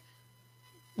like,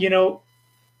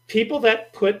 people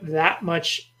that put that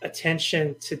much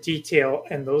attention to detail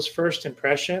and those first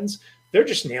impressions, they're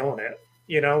just nailing it.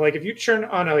 Like if you turn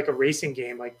on a racing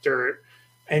game like Dirt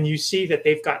and you see that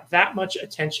they've got that much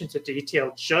attention to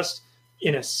detail just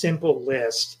in a simple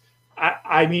list,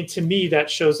 I mean, to me, that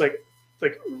shows like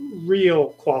real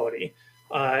quality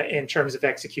in terms of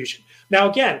execution. Now,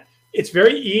 again, it's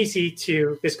very easy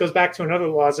this goes back to another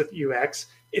laws of UX.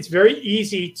 It's very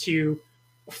easy to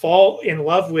fall in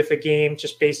love with a game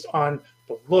just based on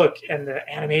the look and the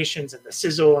animations and the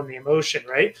sizzle and the emotion,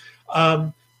 right?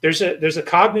 There's a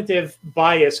cognitive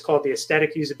bias called the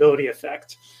aesthetic usability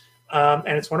effect.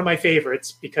 And it's one of my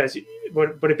favorites because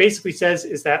what it basically says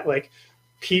is that like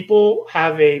people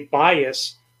have a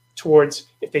bias towards,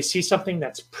 if they see something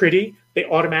that's pretty, they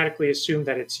automatically assume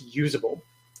that it's usable,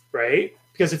 right?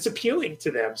 Because it's appealing to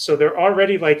them. So they're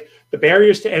already like the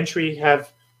barriers to entry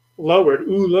have lowered.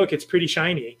 Ooh, look, it's pretty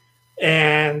shiny.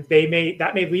 And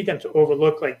that may lead them to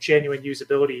overlook like genuine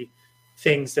usability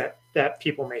things that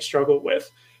people may struggle with.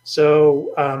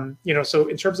 So, so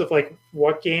in terms of like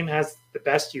what game has the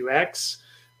best UX,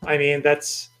 I mean,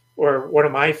 or one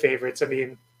of my favorites. I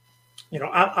mean,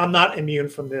 I'm not immune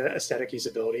from the aesthetic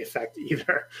usability effect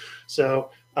either.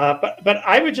 So, but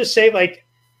I would just say like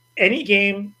any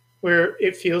game where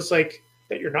it feels like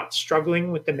that you're not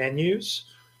struggling with the menus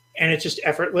and it's just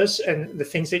effortless, and the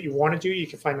things that you want to do, you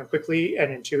can find them quickly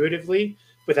and intuitively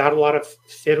without a lot of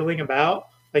fiddling about.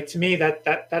 Like to me,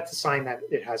 that's a sign that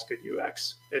it has good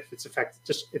UX. If it's effective,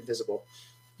 just invisible,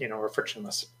 or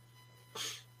frictionless.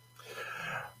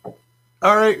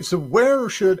 All right. So where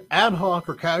should ad hoc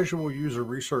or casual user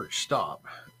research stop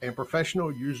and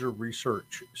professional user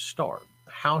research start?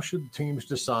 How should teams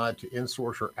decide to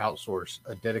insource or outsource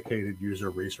a dedicated user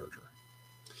researcher?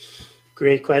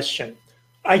 Great question.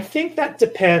 I think that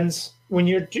depends when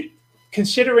you're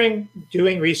considering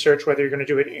doing research, whether you're going to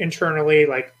do it internally,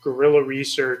 like guerrilla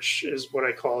research is what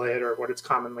I call it, or what it's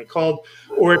commonly called,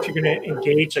 or if you're going to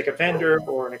engage like a vendor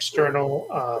or an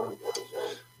external,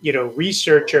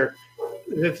 researcher.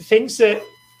 The things that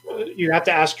you have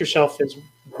to ask yourself is,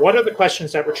 what are the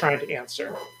questions that we're trying to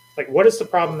answer? Like, what is the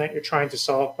problem that you're trying to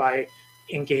solve by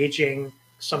engaging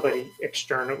somebody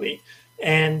externally?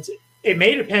 And it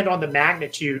may depend on the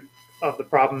magnitude of the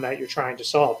problem that you're trying to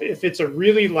solve. If it's a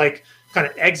really like kind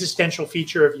of existential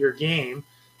feature of your game,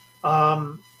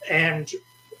 and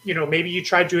maybe you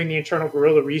tried doing the internal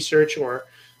guerrilla research, or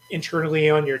internally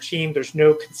on your team, there's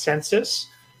no consensus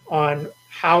on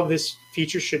how this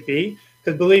feature should be.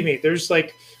 Because believe me, there's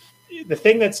like the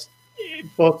thing that's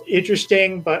both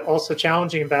interesting but also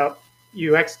challenging about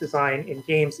UX design in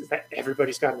games is that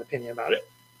everybody's got an opinion about it.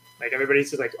 Like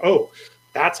everybody's just like, oh,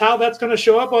 that's how that's going to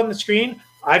show up on the screen.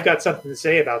 I've got something to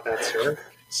say about that, sir.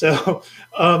 So,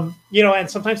 and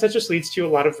sometimes that just leads to a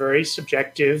lot of very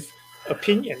subjective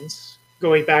opinions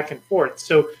going back and forth.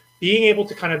 So being able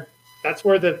to that's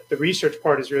where the research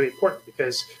part is really important,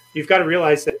 because you've got to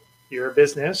realize that you're a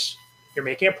business, you're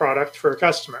making a product for a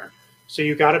customer. So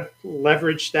you got to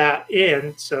leverage that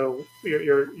in. So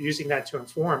you're using that to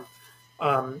inform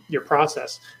your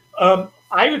process.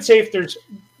 I would say if there's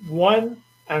one,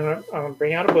 I'm going to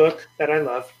bring out a book that I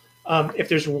love. If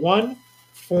there's one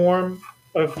form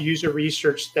of user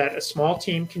research that a small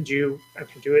team can do and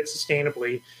can do it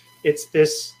sustainably, it's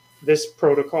this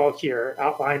protocol here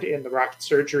outlined in the Rocket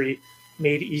Surgery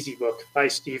Made Easy book by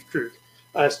Steve Krug.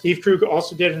 Steve Krug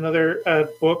also did another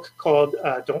book called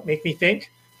Don't Make Me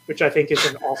Think, which I think is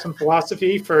an awesome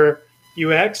philosophy for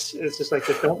UX. It's just like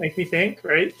the don't make me think,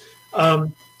 right?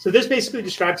 So this basically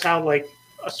describes how like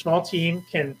a small team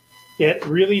can get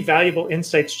really valuable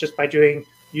insights just by doing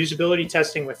usability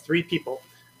testing with 3 people.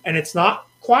 And it's not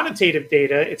quantitative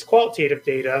data, it's qualitative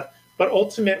data, but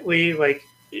ultimately, like,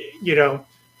 you know,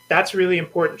 that's really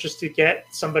important, just to get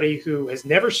somebody who has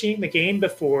never seen the game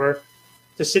before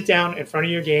to sit down in front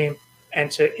of your game and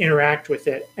to interact with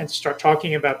it and start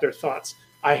talking about their thoughts.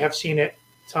 I have seen it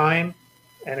time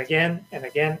and again and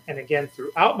again and again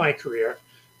throughout my career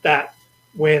that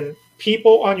when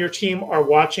people on your team are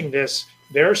watching this,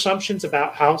 their assumptions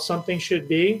about how something should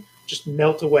be just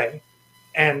melt away.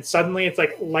 And suddenly it's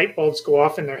like light bulbs go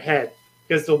off in their head,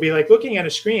 because they'll be like looking at a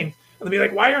screen and they'll be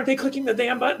like, why aren't they clicking the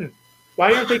damn button?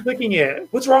 Why aren't they clicking it?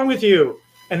 What's wrong with you?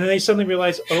 And then they suddenly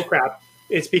realize, oh crap,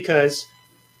 it's because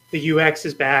the UX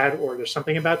is bad, or there's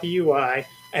something about the UI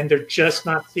and they're just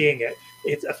not seeing it.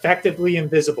 It's effectively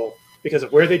invisible because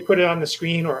of where they put it on the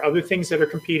screen or other things that are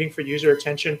competing for user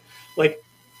attention. Like,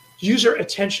 user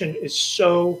attention is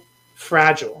so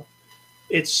fragile.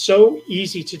 It's so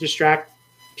easy to distract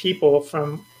people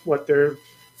from what they're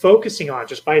focusing on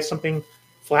just by something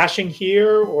flashing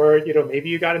here, or, you know, maybe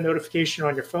you got a notification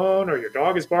on your phone, or your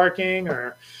dog is barking,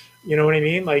 or, you know what I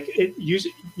mean? Like,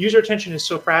 user attention is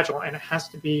so fragile, and it has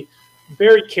to be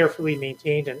very carefully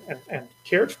maintained and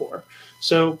cared for.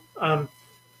 So,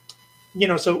 you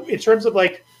know, so in terms of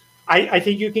like, I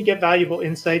think you can get valuable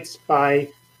insights by,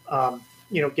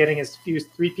 you know, getting as few as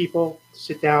 3 people to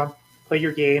sit down, play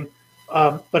your game.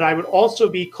 But I would also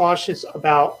be cautious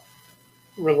about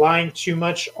relying too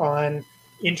much on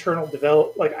internal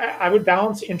develop. Like, I would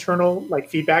balance internal like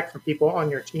feedback from people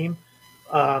on your team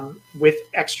with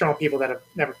external people that have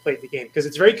never played the game, because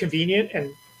it's very convenient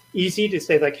and easy to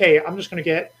say like, hey, I'm just going to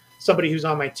get somebody who's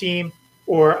on my team,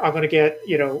 or I'm going to get,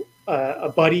 you know, a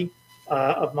buddy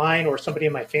of mine or somebody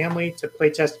in my family to play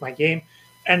test my game.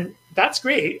 And that's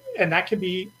great. And that can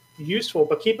be useful.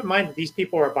 But keep in mind that these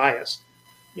people are biased.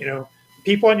 You know,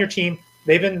 people on your team,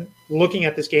 they've been looking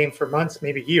at this game for months,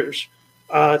 maybe years.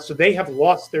 So they have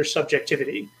lost their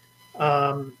subjectivity.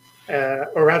 Or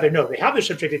rather, no, they have their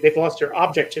subjectivity. They've lost their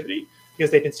objectivity because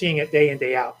they've been seeing it day in,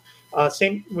 day out.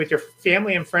 Same with your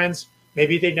family and friends.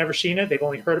 Maybe they've never seen it. They've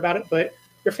only heard about it. But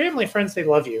your family and friends, they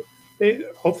love you.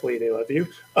 Hopefully they love you.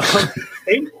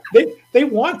 They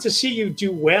want to see you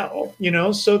do well, you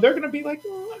know, so they're going to be like,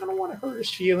 oh, I don't want to hurt his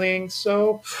feelings.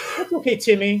 So that's okay,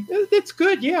 Timmy. That's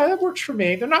good. Yeah, that works for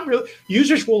me. They're not really,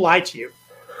 users will lie to you.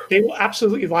 They will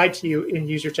absolutely lie to you in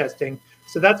user testing.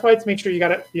 So that's why it's make sure you got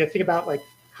to think about like,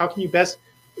 how can you best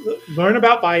learn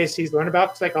about biases, learn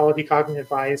about psychology, cognitive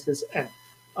biases, and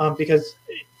because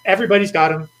everybody's got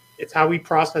them. It's how we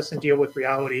process and deal with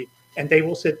reality, and they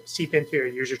will seep into your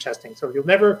user testing. So you'll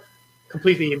never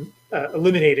completely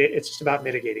eliminate it. It's just about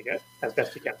mitigating it as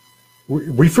best you can.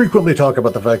 We frequently talk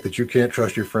about the fact that you can't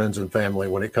trust your friends and family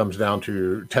when it comes down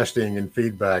to testing and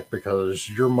feedback, because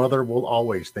your mother will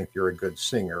always think you're a good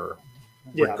singer,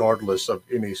 regardless of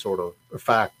any sort of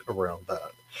fact around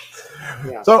that.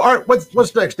 Yeah. So, all right,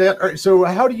 what's next, Dan? All right, so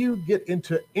how do you get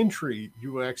into entry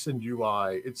UX and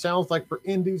UI? It sounds like for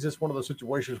indies, it's one of those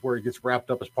situations where it gets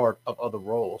wrapped up as part of other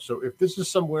roles. So if this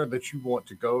is somewhere that you want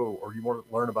to go, or you want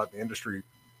to learn about the industry,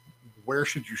 where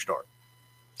should you start?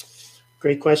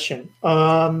 Great question.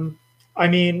 I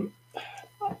mean,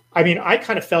 I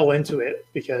kind of fell into it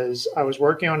because I was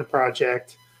working on a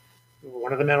project,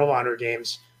 one of the Medal of Honor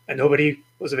games, and nobody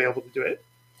was available to do it.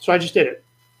 So I just did it,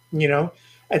 you know?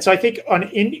 And so I think on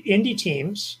indie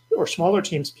teams or smaller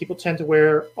teams, people tend to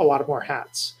wear a lot of more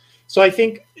hats. So I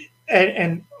think,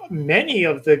 and many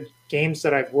of the games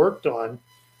that I've worked on,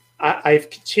 I've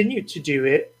continued to do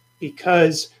it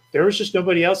because there was just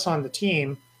nobody else on the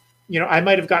team. You know, I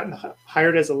might have gotten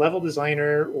hired as a level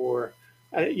designer or,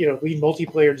 you know, lead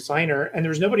multiplayer designer, and there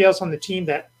was nobody else on the team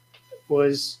that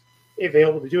was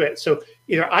available to do it. So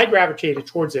either I gravitated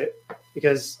towards it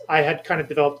because I had kind of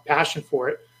developed a passion for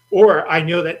it, or I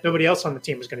know that nobody else on the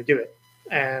team was going to do it.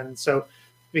 And so,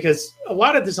 because a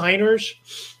lot of designers,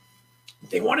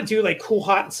 they want to do like cool,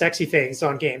 hot, and sexy things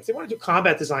on games. They want to do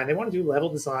combat design. They want to do level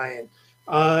design.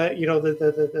 You know,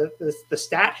 the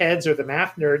stat heads or the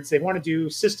math nerds, they want to do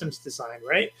systems design,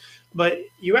 right? But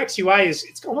UX UI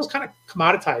it's almost kind of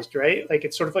commoditized, right? Like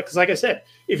it's sort of like, because like I said,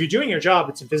 if you're doing your job,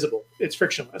 it's invisible, it's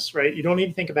frictionless, right? You don't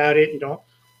even think about it. You don't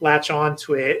latch on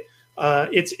to it.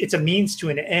 It's a means to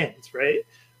an end, right?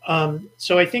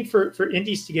 So I think for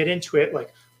indies to get into it,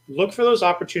 like look for those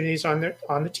opportunities on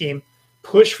the team,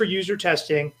 push for user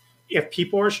testing. If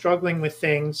people are struggling with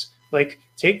things, Like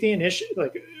take the initiative,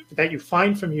 like that you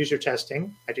find from user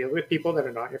testing, ideally with people that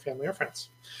are not your family or friends.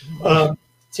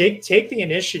 Take the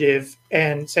initiative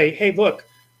and say, hey, look,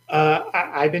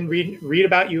 I've been read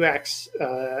about UX.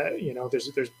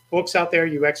 There's books out there,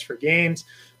 UX for games.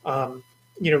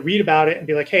 Read about it and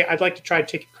be like, hey, I'd like to try to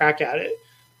take a crack at it.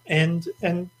 And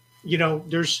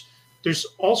there's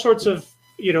all sorts of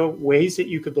ways that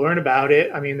you could learn about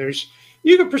it. I mean,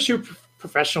 you could pursue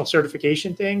professional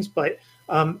certification things, but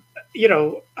I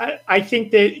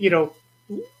think that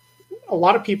a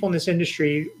lot of people in this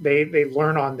industry they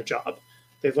learn on the job.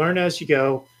 They learn as you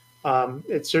go.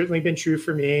 It's certainly been true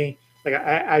for me. Like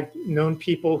I've known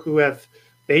people who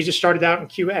they just started out in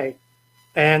QA,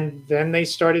 and then they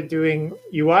started doing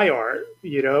UI art,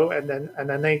 and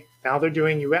then now they're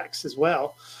doing UX as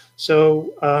well.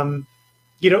 So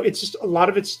it's just a lot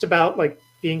of it's just about like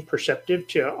being perceptive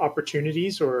to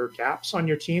opportunities or gaps on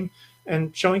your team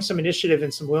and showing some initiative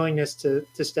and some willingness to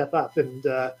step up and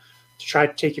to try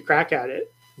to take a crack at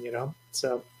it.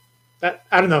 So. That,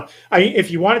 I don't know. If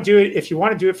you want to do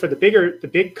it for the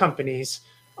big companies,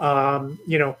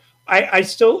 I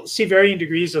still see varying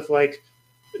degrees of like,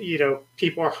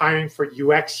 people are hiring for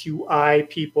UX, UI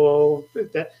people.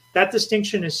 That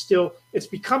distinction is still, it's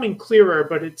becoming clearer,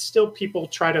 but it's still people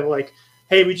try to like,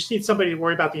 hey, we just need somebody to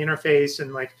worry about the interface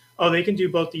and like, oh, they can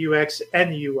do both the UX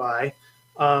and the UI.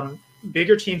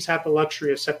 Bigger teams have the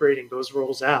luxury of separating those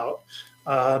roles out.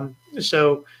 But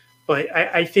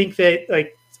I think that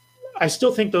like, I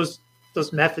still think those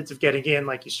methods of getting in,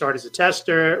 like you start as a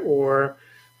tester, or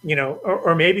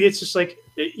maybe it's just like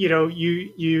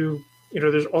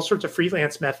there's all sorts of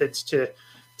freelance methods to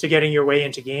getting your way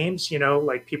into games.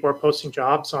 Like people are posting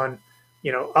jobs on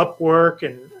Upwork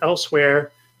and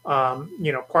elsewhere,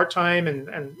 part time,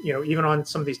 and even on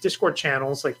some of these Discord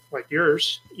channels like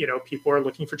yours. People are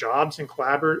looking for jobs and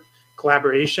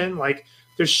collaboration. Like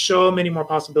there's so many more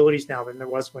possibilities now than there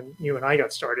was when you and I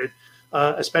got started.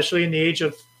 Especially in the age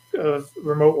of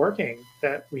remote working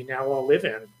that we now all live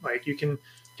in. Like you can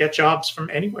get jobs from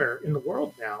anywhere in the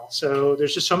world now. So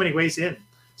there's just so many ways in.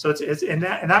 So it's in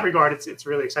that regard, it's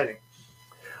really exciting.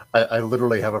 I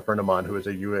literally have a friend of mine who is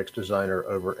a UX designer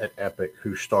over at Epic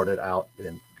who started out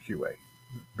in QA.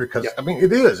 Because I mean,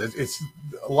 it's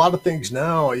a lot of things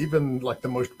now, even like the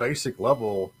most basic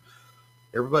level.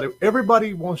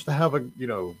 Everybody wants to have a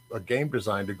game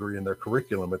design degree in their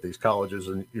curriculum at these colleges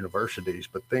and universities,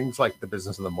 but things like the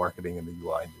business and the marketing and the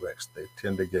UI and UX, they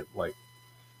tend to get like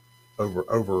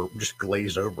over just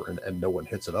glazed over and no one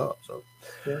hits it up. So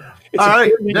all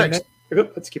right, next.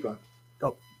 Let's keep on.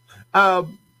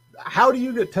 How do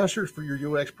you get testers for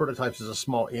your UX prototypes as a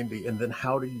small indie, and then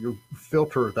how do you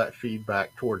filter that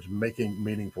feedback towards making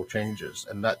meaningful changes?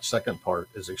 And that second part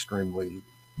is extremely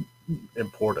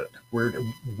important. Where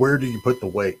do you put the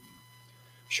weight?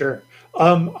 Sure.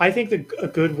 I think a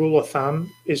good rule of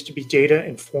thumb is to be data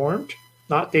informed,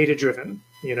 not data driven,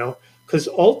 because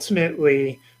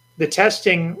ultimately the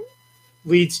testing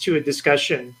leads to a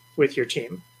discussion with your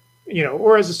team,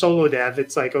 or as a solo dev,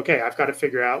 it's like, okay, I've got to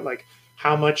figure out like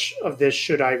how much of this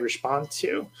should I respond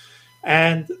to?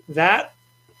 And that,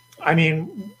 I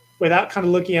mean, without kind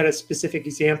of looking at a specific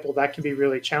example, that can be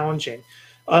really challenging.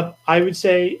 I would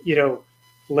say,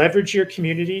 leverage your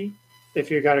community. If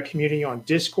you've got a community on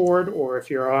Discord, or if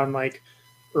you're on like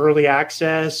early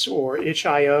access or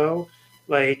itch.io,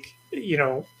 like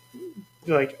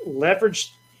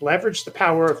leverage the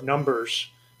power of numbers.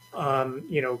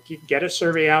 Get a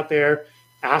survey out there,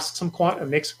 ask a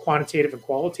mix of quantitative and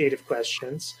qualitative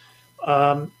questions.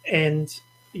 Because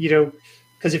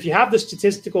if you have the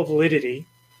statistical validity,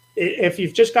 if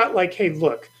you've just got like, hey,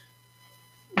 look,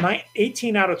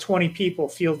 18 out of 20 people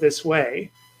feel this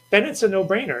way, then it's a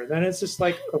no-brainer. Then it's just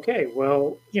like, okay,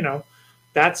 well,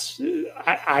 that's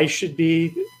I should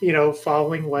be,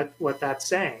 following what that's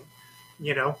saying.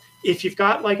 If you've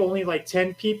got like only like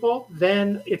 10 people,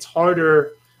 then it's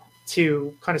harder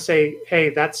to kind of say, hey,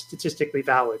 that's statistically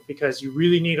valid, because you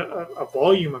really need a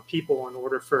volume of people in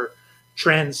order for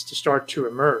trends to start to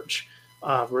emerge,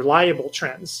 reliable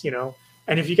trends,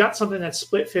 And if you got something that's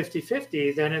split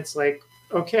 50-50, then it's like,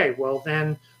 okay, well,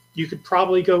 then you could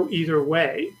probably go either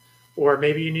way, or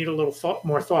maybe you need a little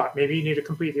more thought. Maybe you need to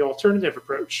complete the alternative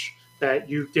approach that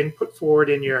you didn't put forward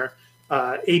in your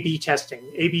A/B testing.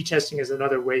 A/B testing is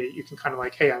another way that you can kind of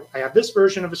like, hey, I have this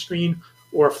version of a screen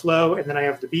or a flow, and then I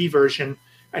have the B version,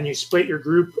 and you split your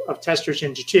group of testers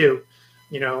into two.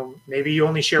 Maybe you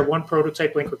only share one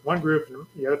prototype link with one group and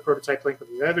the other prototype link with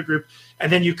the other group, and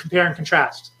then you compare and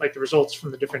contrast like the results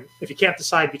from the different, if you can't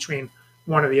decide between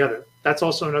one or the other. That's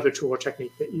also another tool or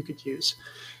technique that you could use.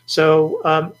 So,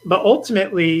 but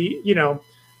ultimately,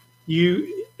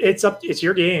 it's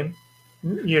your game.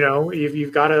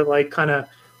 You've got to like kind of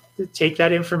take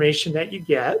that information that you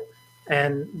get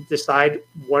and decide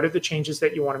what are the changes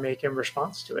that you want to make in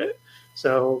response to it.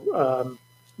 So,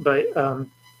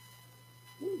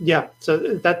 yeah, so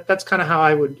that's kind of how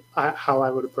I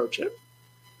would approach it.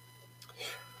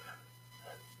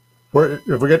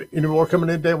 If we get any more coming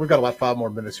in, Dan, we've got about 5 more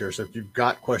minutes here. So if you've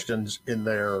got questions in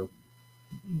there,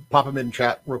 pop them in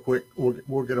chat real quick.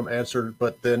 We'll get them answered.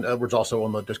 But then Edward's also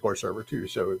on the Discord server too.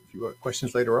 So if you have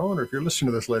questions later on, or if you're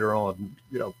listening to this later on,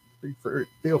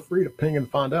 feel free to ping and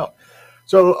find out.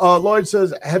 So Lloyd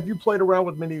says, have you played around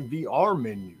with many VR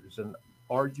menus, and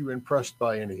are you impressed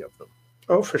by any of them?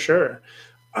 Oh, for sure.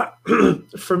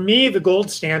 For me, the gold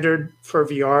standard for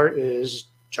VR is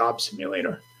Job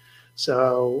Simulator.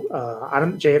 So I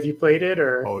don't. Jay, have you played it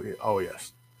or? Oh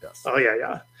yes. Oh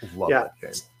yeah. Love that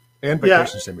game. And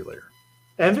Vacation Simulator.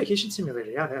 And Vacation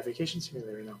Simulator, Vacation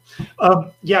Simulator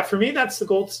now. Yeah, for me that's the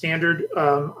gold standard.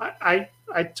 I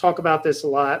talk about this a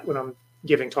lot when I'm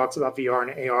giving talks about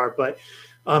VR and AR, but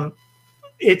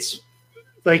it's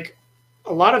like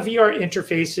a lot of VR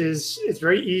interfaces. It's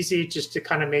very easy just to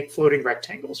kind of make floating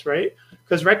rectangles, right?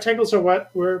 Because rectangles are what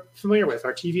we're familiar with.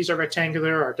 Our TVs are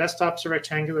rectangular, our desktops are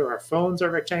rectangular, our phones are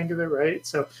rectangular, right?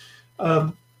 So,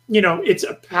 it's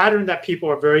a pattern that people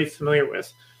are very familiar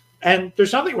with. And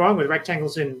there's nothing wrong with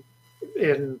rectangles in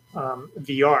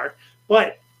VR,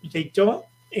 but they don't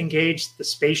engage the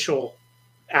spatial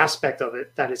aspect of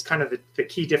it. That is kind of the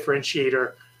key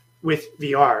differentiator with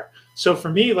VR. So for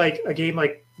me, like a game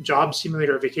like Job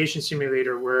Simulator or Vacation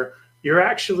Simulator, where you're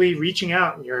actually reaching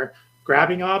out and you're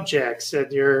grabbing objects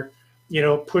and you're,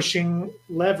 pushing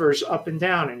levers up and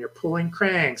down and you're pulling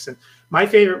cranks. And my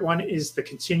favorite one is the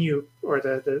continue or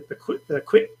the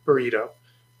quit burrito,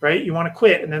 right? You want to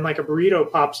quit, and then like a burrito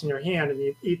pops in your hand and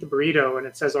you eat the burrito and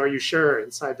it says, "Are you sure?"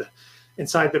 inside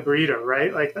the burrito,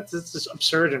 right? Like that's just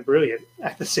absurd and brilliant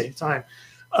at the same time.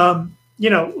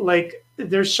 Like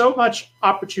there's so much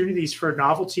opportunities for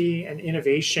novelty and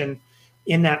innovation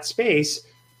in that space,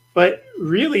 but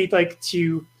really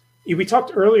we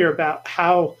talked earlier about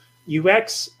how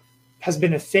UX has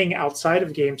been a thing outside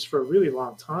of games for a really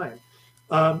long time.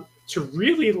 To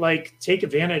really take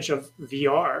advantage of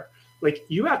VR,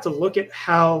 you have to look at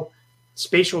how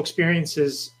spatial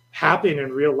experiences happen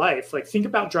in real life. Think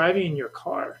about driving in your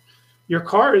car. Your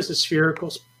car is a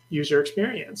spherical user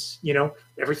experience.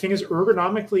 Everything is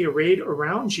ergonomically arrayed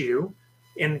around you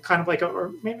in kind of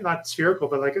or maybe not spherical,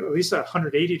 but at least a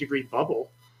 180-degree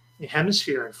bubble, a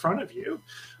hemisphere in front of you.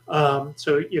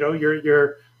 So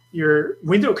your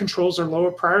window controls are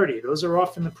lower priority. Those are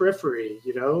off in the periphery.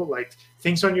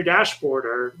 Things on your dashboard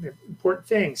are important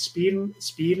things.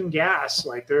 Speed and gas,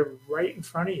 they're right in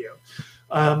front of you.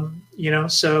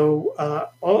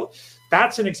 So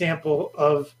that's an example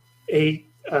of a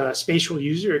spatial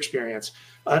user experience.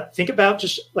 Think about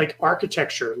just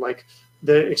architecture,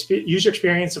 the user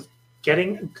experience of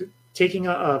taking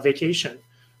a vacation,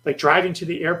 driving to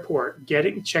the airport,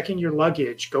 checking your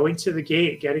luggage, going to the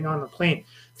gate, getting on the plane.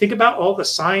 Think about all the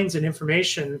signs and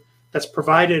information that's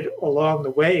provided along the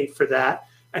way for that,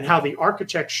 and how the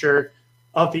architecture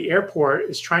of the airport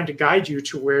is trying to guide you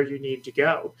to where you need to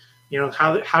go.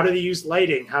 How do they use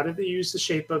lighting? How do they use the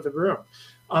shape of the room?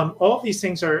 All of these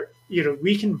things are,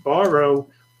 we can borrow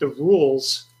the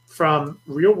rules from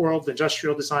real world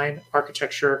industrial design,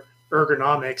 architecture,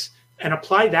 ergonomics, and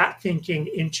apply that thinking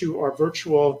into our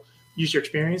virtual user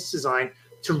experience design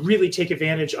to really take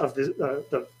advantage of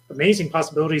the amazing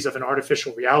possibilities of an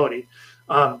artificial reality.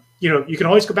 You can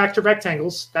always go back to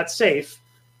rectangles. That's safe,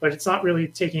 but it's not really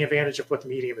taking advantage of what the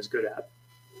medium is good at.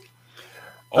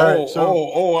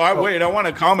 Wait, I want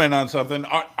to comment on something.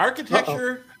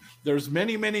 Architecture, there's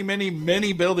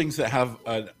many buildings that have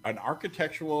an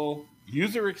architectural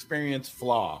user experience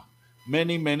flaw.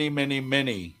 Many.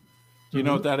 Do you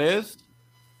know what that is?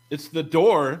 It's the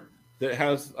door that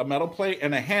has a metal plate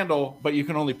and a handle, but you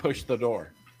can only push the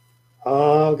door.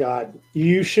 Oh, God.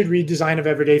 You should read Design of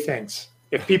Everyday Things.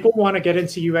 If people want to get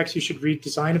into UX, you should read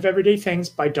Design of Everyday Things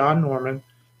by Don Norman.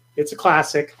 It's a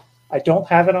classic. I don't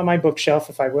have it on my bookshelf.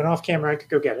 If I went off camera, I could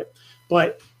go get it.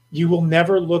 But you will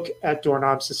never look at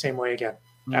doorknobs the same way again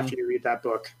after you read that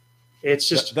book. It's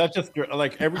just... That's just every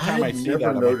time I see that.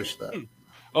 I never noticed that.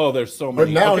 Oh, there's so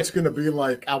many. But now it's going to be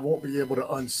I won't be able to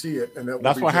unsee it, and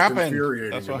that's what happened.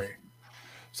 Infuriating to me.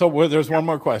 So there's one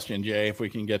more question, Jay, if we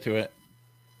can get to it.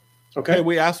 Okay.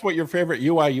 We asked what your favorite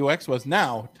UI UX was.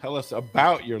 Now tell us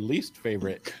about your least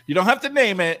favorite. You don't have to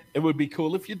name it. It would be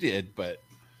cool if you did, but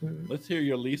let's hear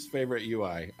your least favorite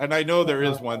UI. And I know there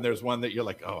is one. There's one that you're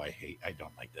like, oh, I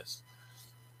don't like this.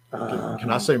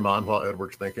 Can I say mine while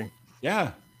Edward's thinking?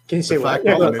 Yeah. Can you say The what? fact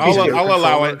that the Nintendo I'll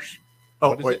allow it. controllers- Oh,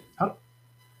 What is wait. it? Oh.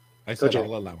 I said Jay.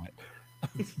 I'll allow it.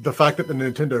 The fact that the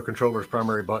Nintendo controller's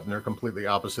primary button are completely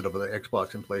opposite of the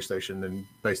Xbox and PlayStation and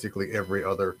basically every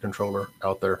other controller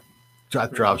out there.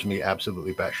 That drives me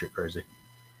absolutely batshit crazy.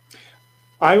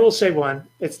 I will say one.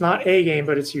 It's not a game,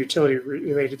 but it's utility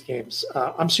related games.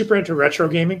 I'm super into retro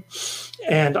gaming,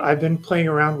 and I've been playing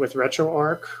around with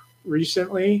RetroArch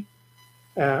recently.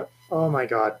 Oh my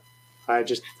god,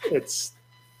 it's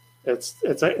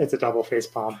a double face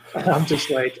palm. I'm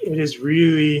just like, it is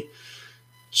really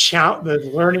the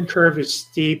learning curve is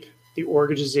steep. The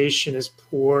organization is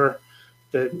poor.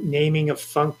 The naming of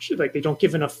function, like they don't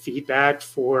give enough feedback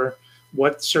for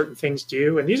what certain things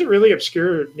do. And these are really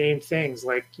obscure named things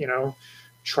like,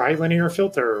 trilinear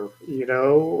filter,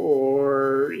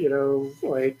 or,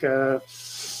 like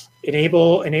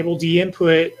enable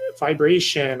de-input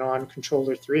vibration on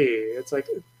controller 3. It's like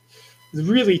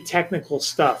really technical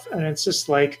stuff. And it's just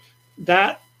like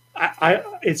that.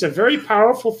 It's a very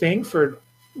powerful thing for,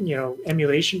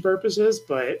 emulation purposes,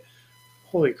 but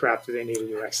holy crap, do they need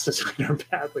a UX designer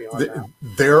badly on that?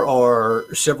 There are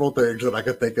several things that I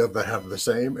could think of that have the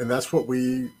same, and that's what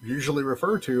we usually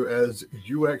refer to as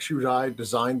UX UI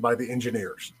designed by the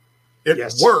engineers. It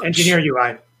works. Engineer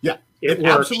UI. Yeah, it it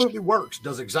works. absolutely works.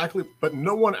 Does exactly, but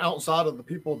no one outside of the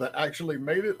people that actually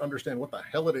made it understand what the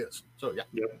hell it is. So yeah,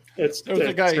 Yep. It's There was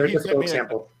a guy, a very he sent difficult me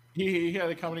example. He had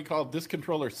a company called This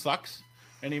Controller Sucks,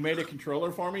 and he made a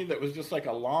controller for me that was just like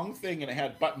a long thing, and it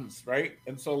had buttons, right?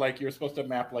 And so like you were supposed to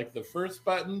map like the first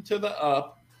button to the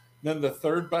up, then the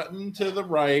third button to the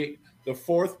right, the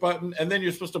fourth button, and then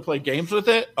you're supposed to play games with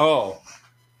it. Oh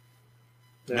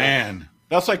Yeah. man,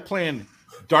 that's like playing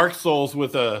Dark Souls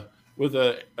with a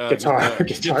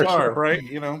Guitar. right?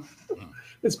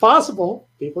 It's possible.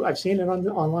 I've seen it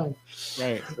online.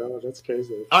 Right. So that's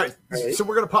crazy. all right. Right. So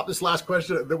we're gonna pop this last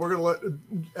question, then we're gonna let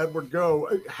Edward go.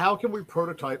 How can we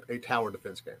prototype a tower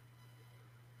defense game?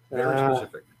 Very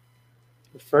specific.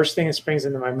 The first thing that springs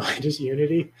into my mind is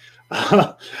Unity.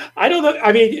 I don't know.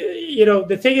 I mean,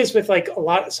 the thing is with like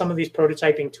some of these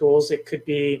prototyping tools, it could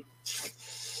be,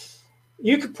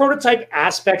 you could prototype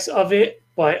aspects of it,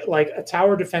 but like a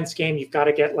tower defense game, you've got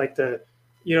to get like the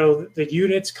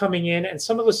units coming in, and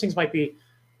some of those things might be,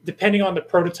 depending on the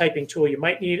prototyping tool, you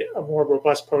might need a more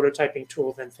robust prototyping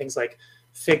tool than things like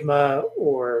Figma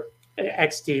or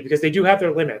XD, because they do have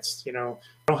their limits. You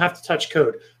don't have to touch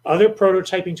code. Other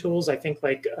prototyping tools, I think,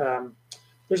 like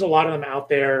there's a lot of them out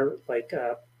there. Like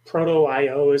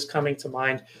Proto.io is coming to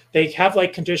mind. They have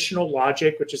like conditional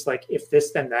logic, which is like if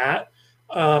this then that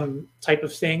type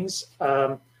of things.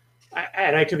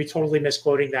 And I could be totally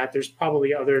misquoting that. There's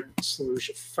probably other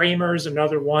solution. Framers,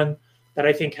 another one that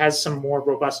I think has some more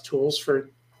robust tools for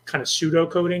kind of pseudo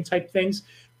coding type things.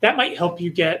 That might help you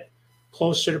get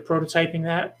closer to prototyping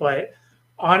that. But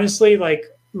honestly, like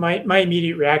my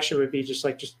immediate reaction would be just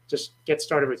get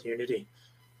started with Unity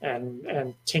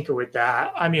and tinker with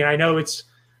that. I mean, I know it's,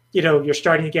 you're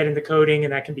starting to get into coding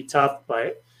and that can be tough,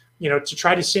 but to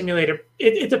try to simulate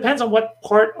it depends on what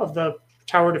part of the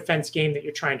tower defense game that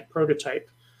you're trying to prototype,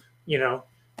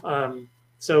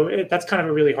 so that's kind of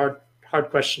a really hard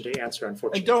question to answer,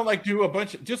 unfortunately. And don't do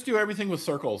just do everything with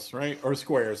circles, right? Or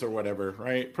squares or whatever,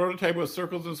 right? Prototype with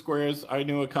circles and squares. I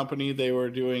knew a company, they were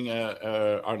doing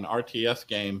an RTS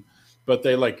game, but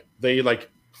they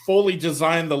fully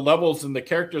designed the levels and the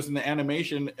characters and the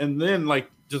animation, and then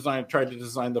tried to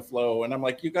design the flow. And I'm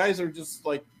like, you guys are just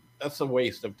like, that's a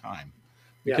waste of time.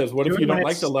 Because what if you don't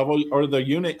like the level or the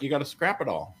unit? You got to scrap it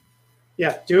all.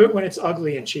 Yeah, do it when it's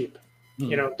ugly and cheap.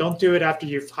 Don't do it after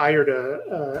you've hired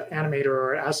a animator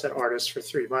or asset artist for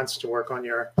 3 months to work on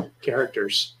your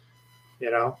characters.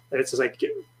 It's like,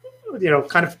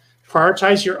 kind of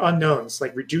prioritize your unknowns.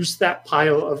 Like reduce that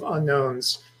pile of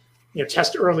unknowns.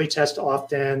 Test early, test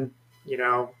often.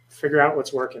 Figure out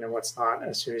what's working and what's not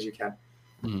as soon as you can.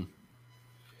 Mm-hmm.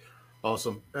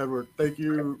 Awesome. Edward, thank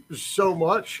you so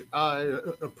much. I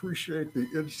appreciate the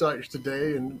insights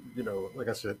today. And, like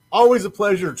I said, always a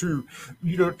pleasure to,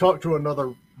 talk to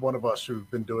another one of us who've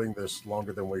been doing this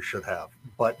longer than we should have.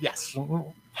 But yes.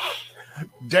 Dan?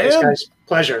 Thanks, guys.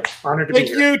 Pleasure. Honored to be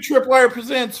here. Thank you, Tripwire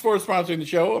Presents, for sponsoring the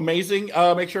show. Amazing.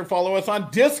 Make sure to follow us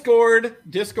on Discord,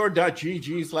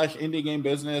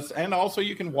 discord.gg/indiegamebusiness. And also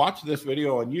you can watch this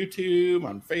video on YouTube,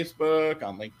 on Facebook,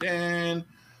 on LinkedIn.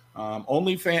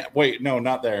 OnlyFans. Wait, no,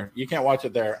 not there. You can't watch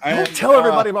it there. Don't tell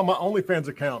everybody about my OnlyFans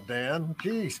account, Dan.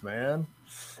 Jeez, man.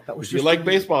 That was just you like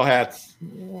baseball hats.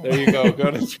 There you go.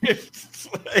 Go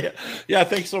to yeah,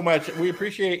 thanks so much. We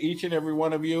appreciate each and every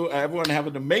one of you. Everyone have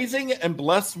an amazing and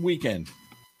blessed weekend.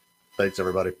 Thanks,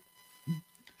 everybody.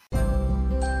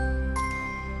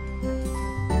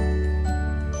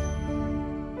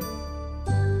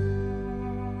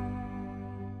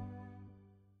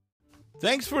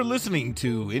 Thanks for listening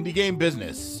to Indie Game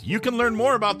Business. You can learn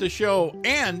more about the show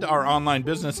and our online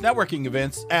business networking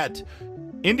events at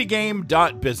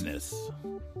indiegame.business.